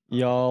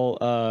 y'all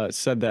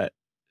said that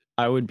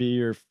I would be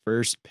your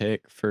first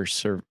pick for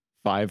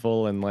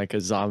survival in like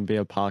a zombie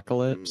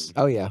apocalypse.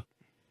 Oh yeah.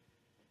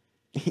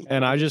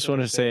 And I just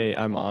want to say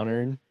I'm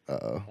honored.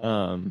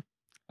 Uh-oh.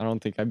 I don't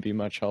think I'd be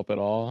much help at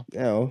all,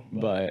 Yeah.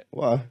 but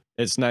Why?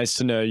 it's nice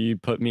to know you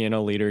put me in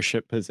a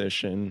leadership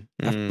position.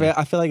 Mm.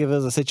 I feel like if it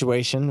was a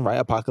situation, right,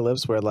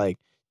 apocalypse, where like,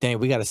 dang,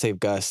 we got to save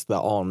Gus, the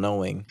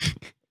all-knowing,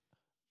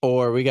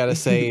 or we got to The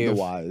save,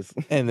 wise.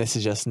 and this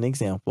is just an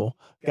example,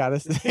 got to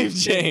save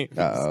James.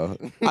 Uh-oh.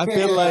 I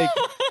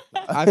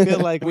feel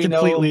like we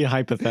know. Completely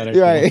hypothetical.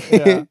 You're right.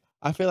 Yeah,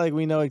 I feel like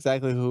we know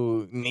exactly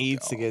who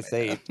needs to get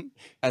saved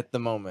at the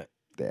moment.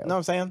 Damn. You know what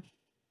I'm saying?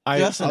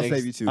 I'll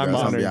save you two guys.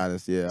 I'll be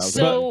honest. Yeah.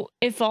 So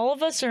if all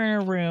of us are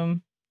in a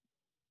room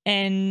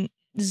and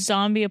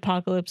zombie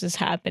apocalypse is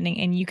happening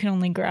and you can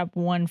only grab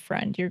one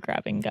friend, you're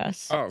grabbing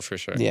Gus. Oh, for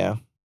sure. Yeah.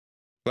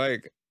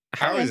 Like,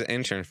 how is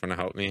intern finna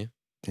help me?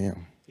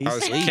 Damn. How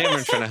is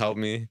Cameron finna help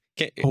me?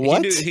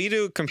 What? He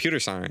do computer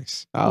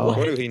science. Oh.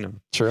 What do he know?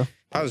 True.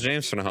 How's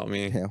James finna help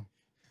me? Yeah.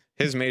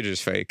 His major's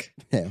fake.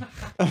 Yeah.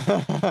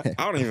 I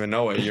don't even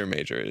know what your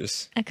major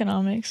is.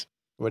 Economics.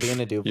 What are you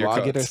gonna do? Your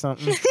Vlog it or cuts.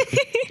 something?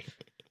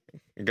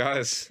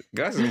 Gus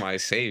is my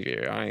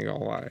savior. I ain't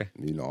gonna lie.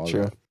 You know, all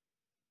True. that.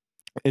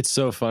 It's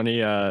so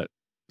funny.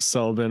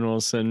 Sullivan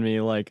will send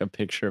me like a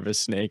picture of a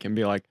snake and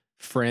be like,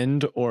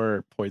 friend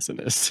or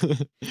poisonous.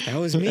 That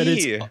was And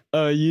me.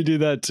 you do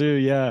that too,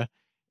 yeah.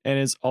 And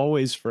it's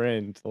always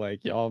friend.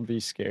 Like y'all be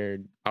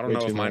scared. I don't way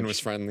know if too mine much. was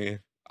friendly.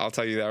 I'll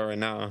tell you that right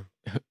now.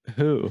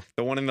 Who?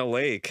 The one in the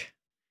lake.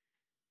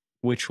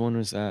 Which one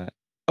was that?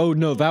 Oh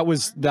no, that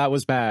was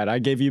bad. I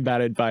gave you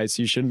bad advice.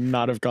 You should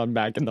not have gone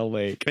back in the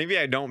lake. Maybe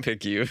I don't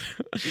pick you.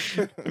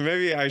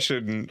 Maybe I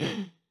shouldn't.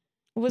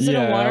 Was it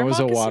a water that was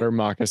moccasin? a water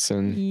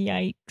moccasin.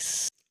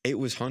 Yikes. It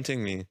was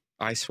hunting me.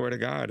 I swear to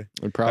God.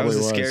 It probably that was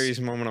was. the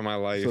scariest moment of my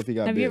life. So if he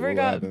got Have you bit, ever what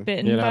got happened?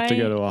 bitten You'd by have to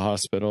go to a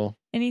hospital.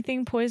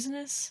 anything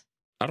poisonous?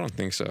 I don't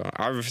think so.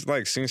 I've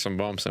like seen some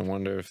bumps and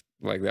wonder if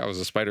like that was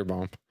a spider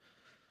bump.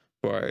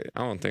 But I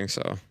don't think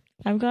so.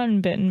 I've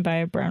gotten bitten by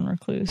a brown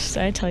recluse.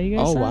 Did I tell you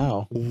guys Oh that?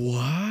 wow.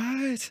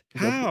 What?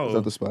 How? Is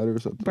that the spider or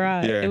something?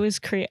 Bruh, Yeah. it was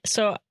crazy.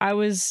 So I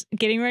was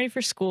getting ready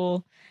for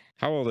school.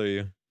 How old are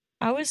you?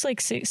 I was like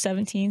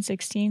 17,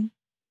 16.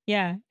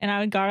 Yeah. And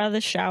I got out of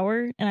the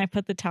shower and I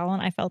put the towel on.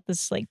 I felt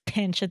this like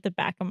pinch at the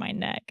back of my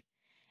neck.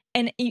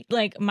 And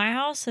like my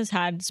house has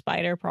had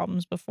spider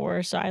problems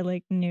before. So I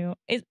like knew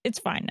it's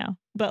fine now.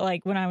 But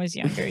like when I was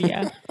younger,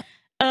 yeah.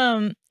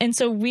 And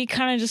so we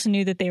kind of just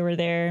knew that they were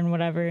there and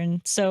whatever.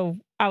 And so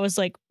I was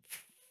like,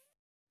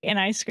 and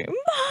I screamed,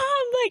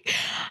 Mom, like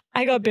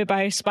I got bit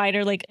by a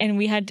spider, like, and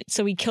we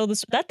killed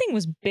this. That thing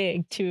was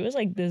big too. It was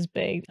like this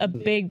big, a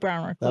big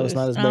brown recluse. That was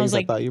not as And big I was as I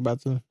like, thought you were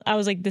about to. I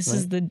was like, this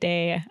is Right. the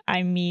day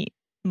I meet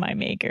my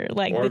maker.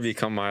 Like, Or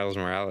become Miles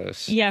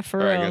Morales. yeah,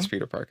 for Or real. I guess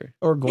Peter Parker.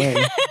 Or Gwen.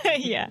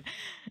 Yeah.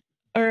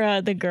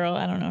 Or the girl,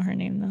 I don't know her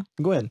name though.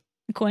 Gwen.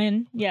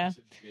 Quinn. Yeah.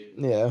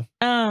 Yeah.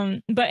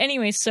 But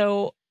anyway,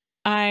 so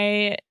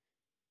I,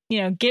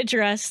 get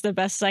dressed the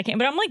best as I can,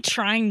 but I'm like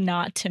trying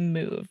not to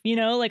move,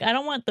 like I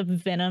don't want the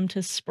venom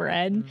to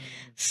spread.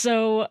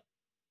 So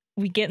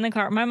we get in the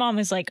car. My mom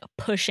is like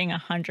pushing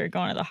 100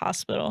 going to the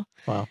hospital.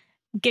 Wow.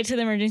 Get to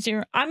the emergency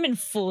room. I'm in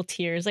full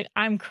tears. Like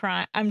I'm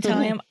crying. I'm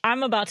telling him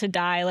I'm about to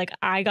die. Like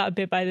I got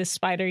bit by this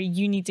spider.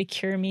 You need to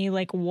cure me.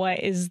 Like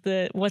what's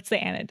the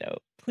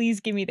antidote? Please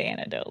give me the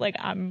antidote. Like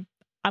I'm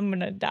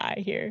gonna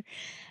die here.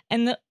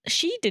 And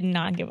she did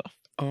not give a.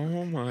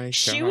 Oh my God.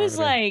 She was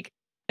like,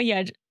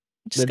 yeah,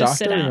 just The go doctor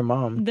sit or down. your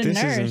mom? The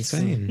This nurse. is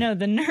insane. No,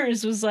 the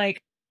nurse was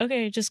like,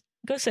 okay, just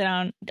go sit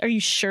down. Are you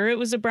sure it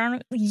was a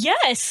brown?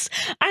 Yes,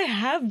 I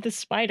have the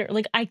spider.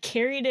 Like I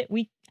carried it.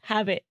 We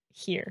have it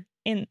here.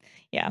 And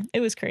yeah, it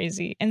was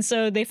crazy. And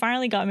so they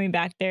finally got me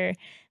back there.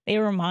 They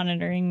were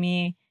monitoring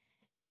me,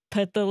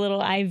 put the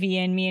little IV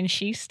in me, and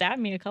she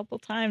stabbed me a couple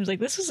times. Like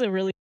this was a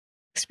really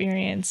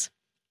experience.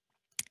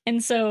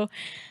 And so,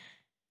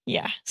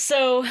 yeah.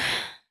 So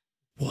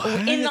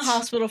in the What?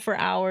 hospital for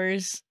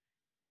hours,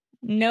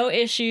 no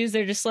issues.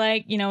 They're just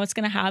like, what's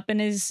going to happen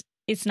is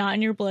it's not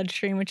in your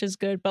bloodstream, which is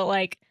good. But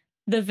like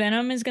the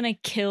venom is going to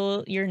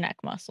kill your neck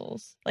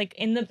muscles, like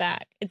in the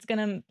back. It's going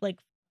to like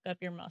fuck up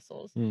your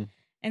muscles.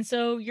 And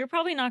so you're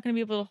probably not going to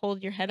be able to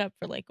hold your head up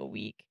for like a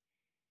week.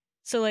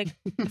 So like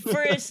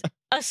for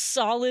a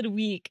solid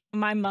week,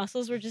 my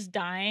muscles were just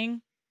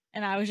dying.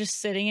 And I was just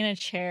sitting in a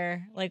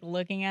chair, like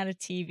looking at a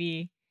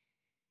TV,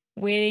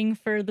 waiting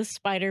for the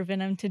spider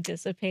venom to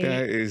dissipate.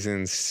 That is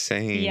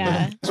insane.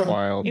 Yeah. It's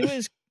wild.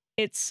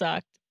 It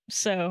sucked.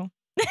 So,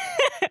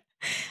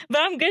 but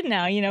I'm good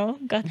now,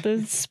 got the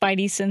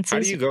spidey senses. How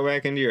do you go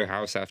back into your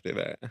house after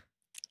that?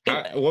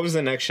 What was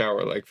the next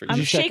shower like for you? I'm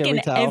you check shaking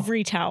every towel?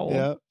 every towel,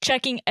 Yep.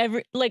 checking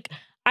like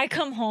I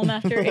come home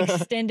after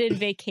extended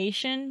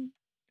vacation,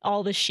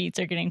 all the sheets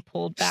are getting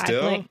pulled back.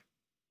 Still? Like,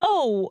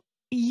 oh,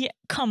 yeah,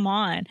 come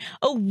on.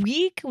 A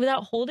week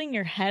without holding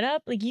your head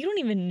up? Like, you don't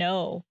even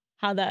know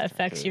how that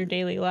affects your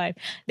daily life.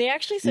 They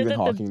actually said Stephen that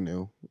Hawking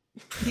knew.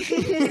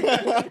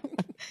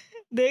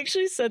 They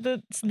actually said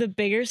that the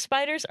bigger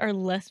spiders are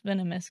less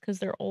venomous because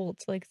they're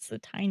old. So like it's the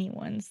tiny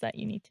ones that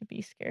you need to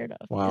be scared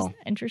of. Wow. Isn't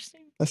that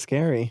interesting? That's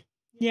scary.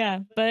 Yeah,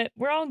 but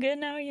we're all good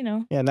now,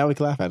 Yeah, now we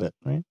can laugh at it,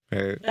 right?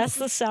 Hey, That's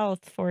the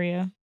South for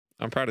you.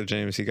 I'm proud of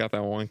James. He got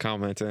that one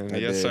comment in. I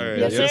Yes, did. sir.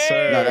 Yes, Yes, sir.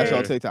 sir. No, that's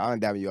y'all TikTok. I'm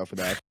dabbing you up for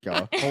that,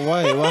 y'all. Oh,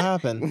 wait, what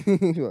happened?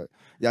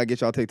 Y'all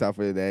get y'all TikTok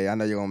for today. I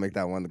know you're gonna make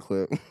that one the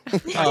clip.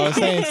 Oh,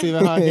 saying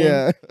Stephen Hawking.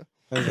 Yeah.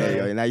 Okay. There you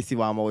go. Now you see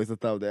why I'm always a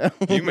thumb there.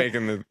 You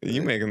making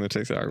the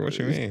TikTok? What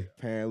you mean?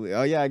 Apparently.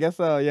 Oh yeah, I guess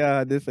so. Yeah,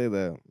 I did say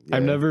that. Yeah.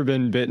 I've never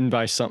been bitten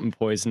by something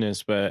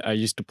poisonous, but I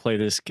used to play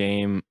this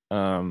game.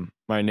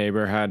 My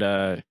neighbor had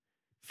a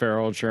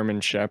feral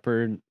German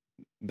Shepherd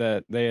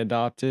that they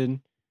adopted.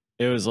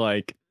 It was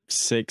like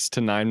 6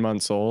 to 9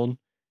 months old,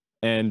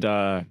 and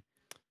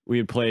we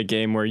would play a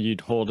game where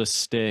you'd hold a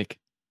stick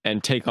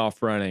and take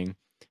off running,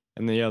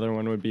 and the other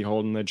one would be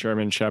holding the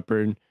German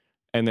Shepherd,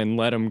 and then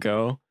let him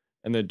go,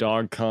 and the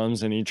dog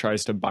comes and he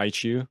tries to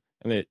bite you,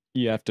 and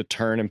you have to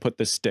turn and put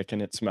the stick in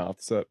its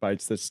mouth so it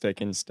bites the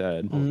stick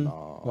instead. Oh,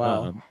 no.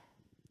 Wow.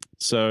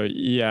 So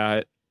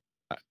yeah,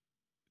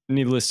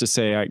 needless to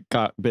say, I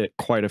got bit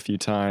quite a few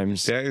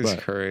times. That is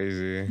but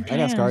crazy. I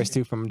got scars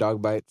too from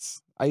dog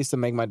bites. I used to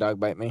make my dog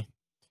bite me.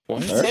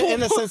 What?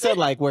 In the sense that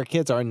like where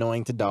kids are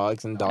annoying to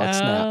dogs and dogs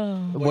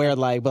snap. Where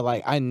like, but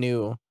like I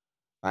knew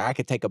I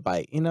could take a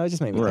bite. You know, it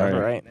just made me tougher,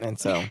 right? And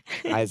so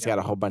I just got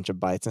a whole bunch of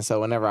bites. And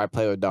so whenever I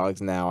play with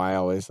dogs now, I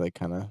always like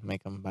kind of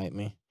make them bite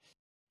me.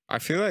 I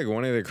feel like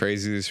one of the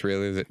craziest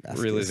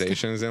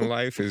realizations in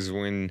life is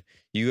when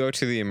you go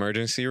to the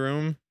emergency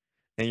room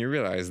and you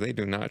realize they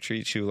do not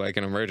treat you like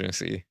an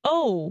emergency.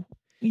 Oh,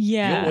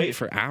 yeah. You'll wait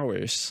for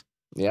hours.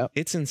 Yeah.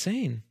 It's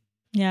insane.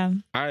 Yeah.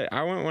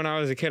 I went when I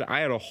was a kid.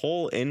 I had a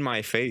hole in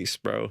my face,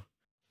 bro.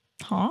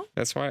 Huh?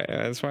 That's why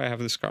I have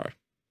the scar.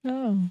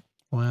 Oh.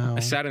 Wow.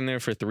 I sat in there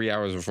for 3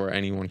 hours before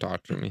anyone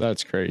talked to me.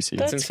 That's crazy.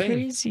 That's insane.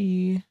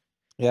 crazy.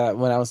 Yeah,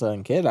 when I was a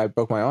kid, I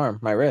broke my arm,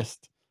 my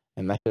wrist,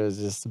 and that shit was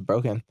just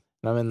broken.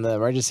 And I'm in the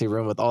emergency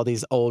room with all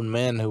these old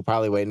men who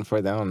probably waiting for,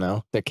 I don't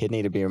know, their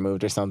kidney to be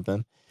removed or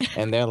something.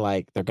 And they're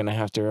like, they're going to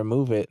have to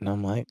remove it. And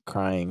I'm like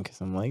crying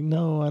because I'm like,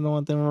 no, I don't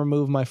want them to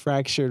remove my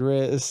fractured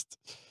wrist.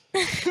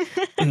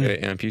 They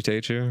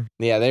amputate you?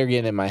 Yeah, they're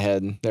getting in my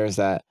head. There's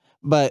that.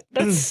 But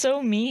That's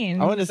so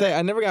mean. I want to say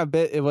I never got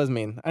bit. It was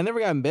mean. I never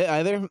got bit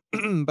either.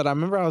 But I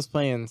remember I was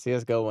playing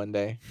CSGO one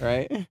day,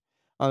 right?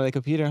 On the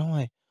computer. I'm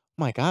like, oh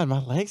my God,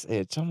 my legs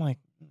itch. I'm like,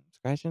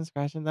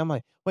 scratching. I'm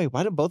like, wait,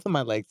 why do both of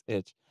my legs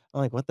itch? I'm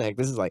like, what the heck?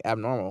 This is like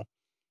abnormal.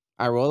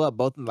 I roll up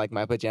both like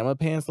my pajama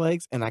pants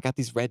legs and I got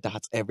these red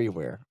dots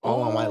everywhere,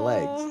 all on my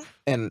legs.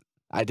 And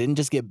I didn't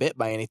just get bit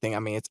by anything. I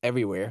mean, it's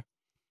everywhere.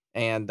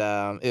 And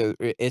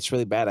it's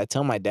really bad. I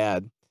tell my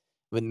dad.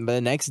 But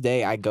the next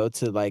day I go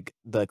to like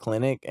the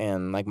clinic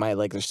and like my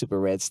legs are super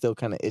red, still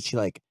kind of itchy,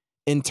 like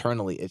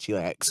internally itchy.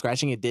 Like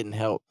scratching it didn't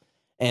help.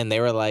 And they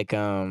were like,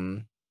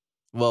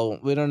 well,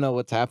 we don't know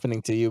what's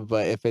happening to you,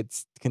 but if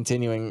it's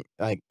continuing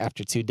like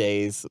after 2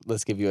 days,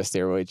 let's give you a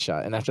steroid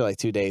shot. And after like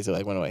 2 days, it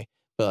like went away.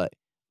 But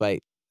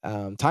like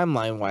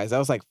timeline wise, that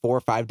was like 4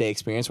 or 5 day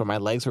experience where my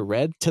legs were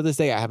red. To this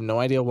day, I have no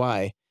idea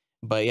why.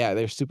 But yeah,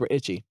 they're super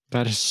itchy.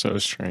 That is so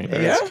strange.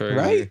 That's crazy.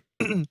 Right?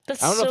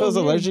 That's I don't know if it was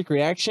weird. allergic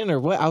reaction or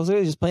what. I was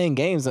really just playing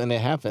games and it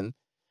happened.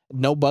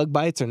 No bug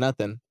bites or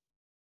nothing.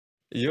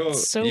 You'll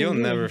So you'll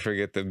weird. never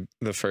forget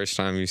the first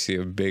time you see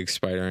a big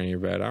spider in your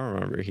bed. I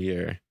remember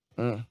here.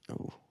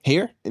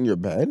 Here? In your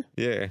bed?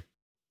 Yeah.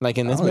 Like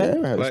in this Oh, yeah, I bed?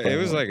 never had a Like, it spider.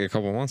 was like a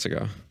couple months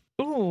ago.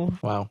 Ooh,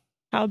 Wow.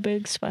 how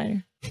big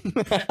spider?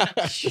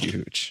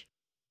 Huge.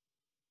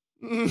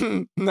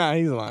 Nah,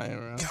 he's lying,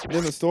 bro.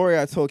 There's a story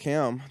I told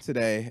Cam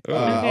today. Oh.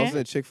 I was Okay.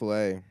 at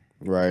Chick-fil-A,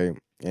 right?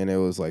 And it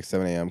was like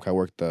 7 a.m. I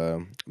worked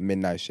the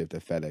midnight shift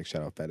at FedEx.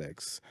 Shout out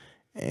FedEx.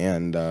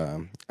 And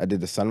I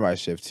did the sunrise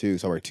shift too.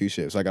 So I worked 2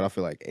 shifts. So I got off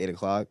at like 8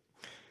 o'clock.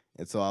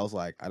 And so I was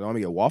like, I don't want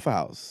to get Waffle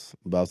House.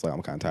 But I was like,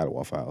 I'm kind of tired of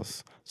Waffle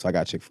House. So I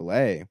got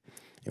Chick-fil-A. And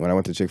when I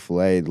went to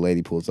Chick-fil-A, the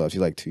lady pulls up. She's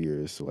like 2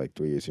 years, so like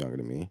 3 years younger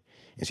than me.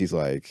 And she's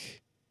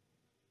like,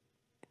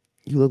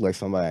 you look like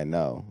somebody I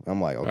know.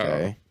 I'm like,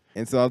 okay.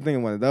 And so I'm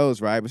thinking one of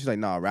those, right? But she's like,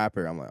 no,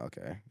 rapper. I'm like,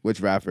 okay,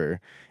 which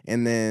rapper?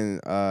 And then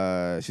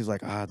she's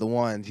like, the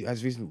one I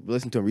just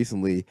listened to him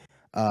recently.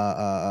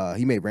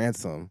 He made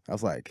Ransom. I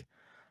was like,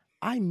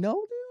 I know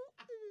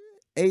them.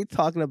 Ain't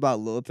talking about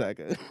Lil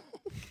Tecca.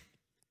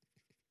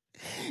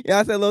 Yeah,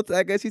 I said Lil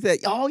Tecca. She said,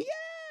 oh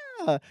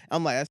yeah.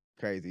 I'm like, that's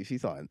crazy. She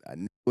saw a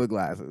nigga with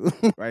glasses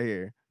right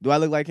here. Do I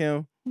look like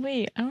him?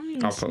 Wait, I don't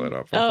even I'll see. pull it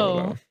up. I'll pull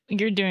it Oh, up.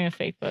 you're doing a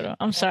fake photo.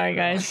 I'm sorry,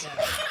 guys.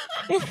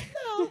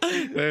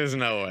 There's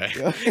no way.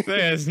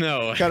 There's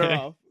no way. Cut her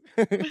off.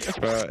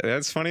 But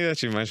that's funny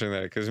that you mentioned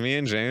that because me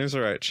and James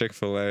were at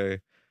Chick-fil-A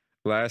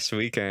last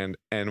weekend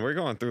and we're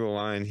going through the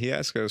line. He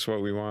asked us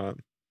what we want.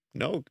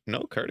 No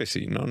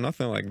courtesy. No,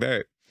 nothing like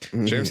that.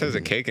 James has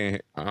a cake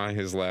on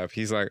his lap.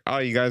 He's like, oh,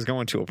 you guys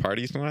going to a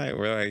party tonight?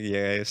 We're like,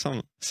 yeah,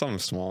 something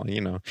small,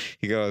 you know.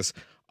 He goes,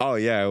 oh,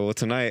 yeah, well,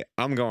 tonight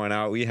I'm going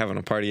out. We having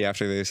a party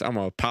after this. I'm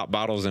going to pop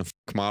bottles and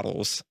fuck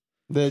models.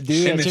 The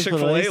dude In at the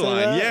Chick-fil-A Chick-fil-A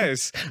line, said that?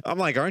 yes. I'm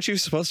like, aren't you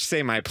supposed to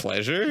say my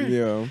pleasure?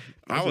 Yeah.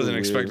 I wasn't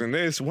expecting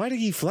this. Why did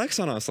he flex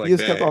on us like He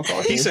just kept on that?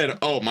 talking. He said,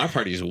 oh, my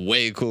party is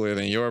way cooler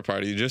than your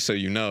party, just so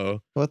you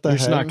know. What the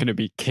There's heck? not going to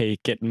be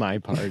cake at my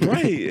party.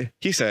 Right.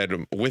 He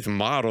said, with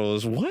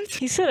models. What?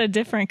 He said a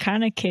different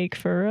kind of cake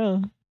for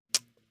real.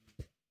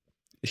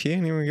 He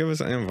didn't even give us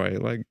an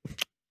invite. Like,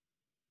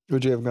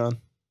 Would you have gone?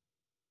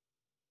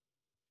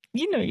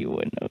 You know you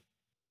wouldn't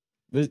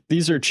have.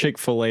 These are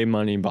Chick-fil-A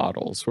money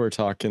bottles. We're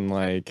talking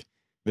like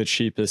the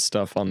cheapest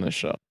stuff on the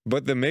shelf.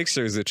 But the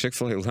mixer is the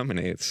Chick-fil-A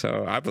lemonade,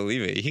 so I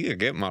believe it. He could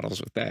get models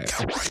with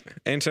that.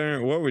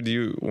 Intern, what would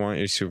you want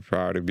your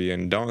superpower to be?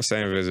 And don't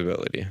say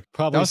invisibility.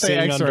 Probably Don't say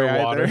seeing X-ray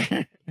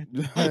underwater.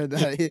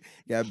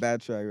 Yeah,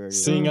 bad track record.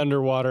 Seeing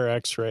underwater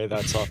X-ray,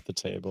 that's off the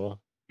table.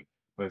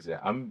 What is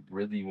that? I'm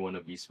really want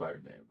to be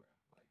Spider-Man, bro.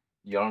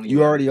 Like, y'all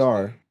You already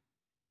are.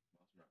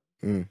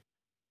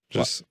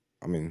 Just,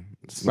 I mean,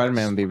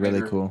 Spider-Man would be really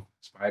Spider- cool.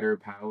 Spider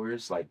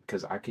powers, like,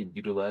 because I can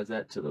utilize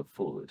that to the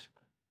fullest.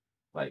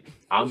 Like,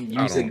 I'm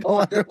don't- using.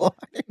 oh,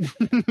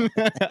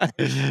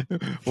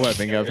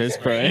 Weapon of his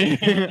prey.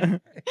 That's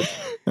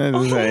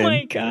Oh insane. my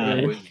I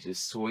god. would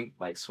just swing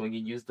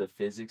and use the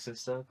physics and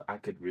stuff. I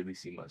could really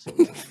see myself.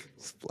 doing it.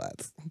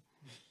 splats.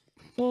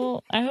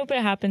 Well, I hope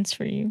it happens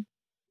for you.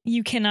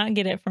 You cannot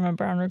get it from a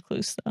brown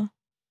recluse though.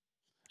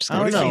 Just I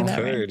gonna don't say know.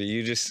 that right. could.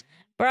 You just,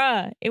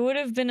 Bruh, it would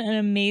have been an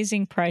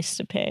amazing price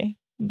to pay,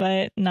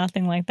 but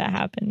nothing like that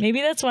happened.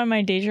 Maybe that's why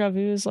my Deja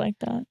Vu is like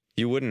that.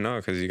 you wouldn't know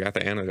because you got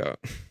the antidote.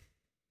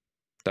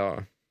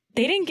 Duh.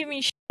 They didn't give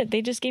me shit.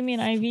 They just gave me an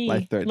IV.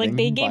 Life-threatening Like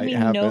they gave bite me no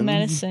happens.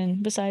 medicine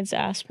besides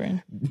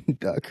aspirin.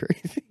 Duh,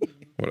 crazy.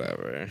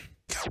 Whatever.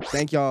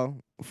 Thank y'all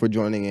for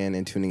joining in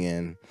and tuning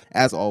in.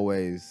 As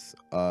always,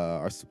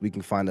 we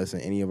can find us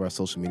on any of our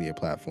social media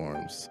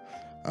platforms.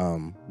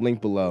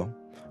 Link below.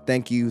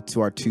 Thank you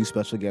to our 2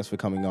 special guests for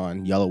coming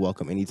on. Y'all are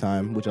welcome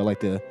anytime. Would y'all like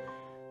to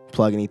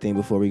plug anything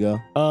before we go?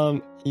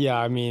 Yeah,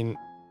 I mean,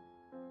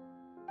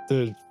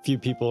 the few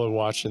people who are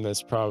watching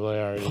this probably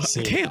already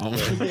seen Damn.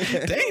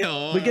 it.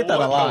 Damn. We get that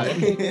a lot.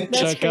 That's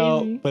Check crazy.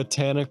 out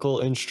Botanical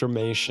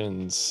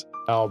Instrumations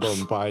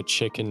album by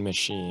Chicken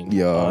Machine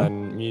Yeah.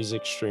 on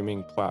music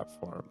streaming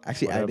platform.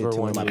 Actually, I did Whatever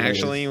too. one My you- bad.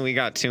 Actually, we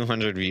got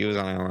 200 views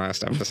on our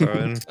last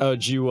episode. Oh,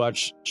 did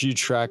you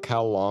track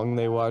how long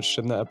they watched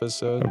in the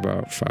episode?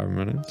 About 5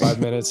 minutes. 5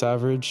 minutes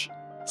average?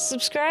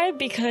 Subscribe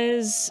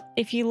because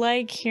if you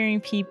like hearing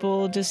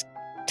people just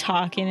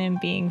talking and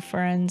being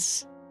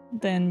friends,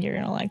 then you're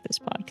gonna like this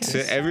podcast.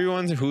 To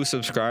everyone who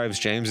subscribes,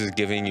 James is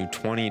giving you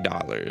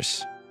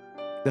 $20.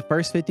 The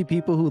first 50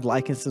 people who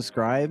like and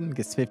subscribe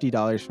gets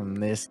 $50 from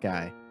this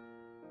guy.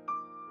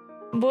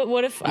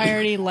 What if I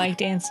already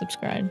liked and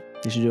subscribed?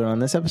 You should do it on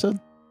this episode?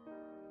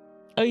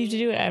 Oh, you have to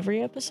do it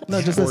every episode?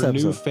 No, just this For new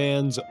episode.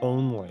 fans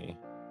only.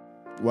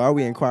 Why are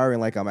we inquiring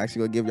like I'm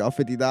actually gonna give y'all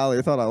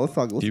 $50? Hold on, let's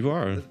talk. Let's, You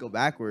are. let's go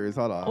backwards.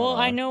 Hold on. Well, hold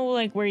on. I know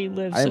like where you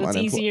live, I so am it's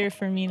unemployed. easier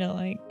for me to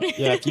like.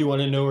 Yeah, if you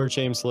want to know where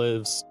James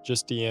lives,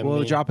 just DM We'll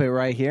me. drop it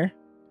right here.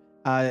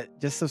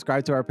 Just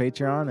subscribe to our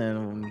Patreon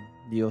and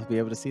you'll be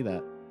able to see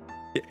that.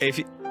 If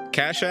you,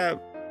 Cash App,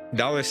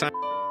 $,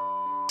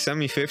 send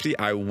me 50,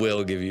 I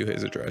will give you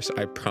his address.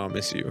 I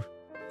promise you.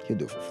 He'll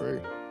do it for free.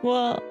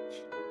 Well,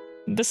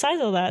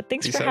 besides all that,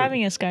 thanks He for said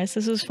having us, guys.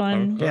 This was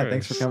fun. Of Yeah,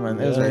 thanks for course. coming.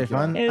 It was Yeah. very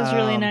fun. It was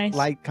really nice.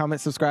 Like,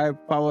 comment, subscribe,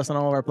 follow us on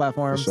all of our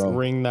platforms. For sure.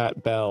 Ring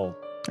that bell.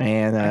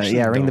 And Actually,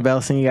 yeah, ring the don't.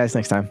 bell. See you guys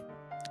next time.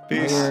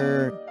 Peace.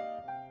 Later.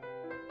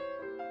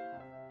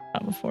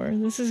 Not before.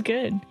 This is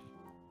good.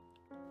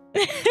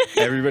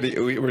 Everybody,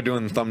 we're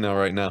doing the thumbnail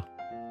right now.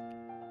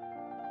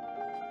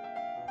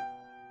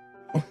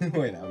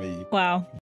 Wait, I mean. Wow.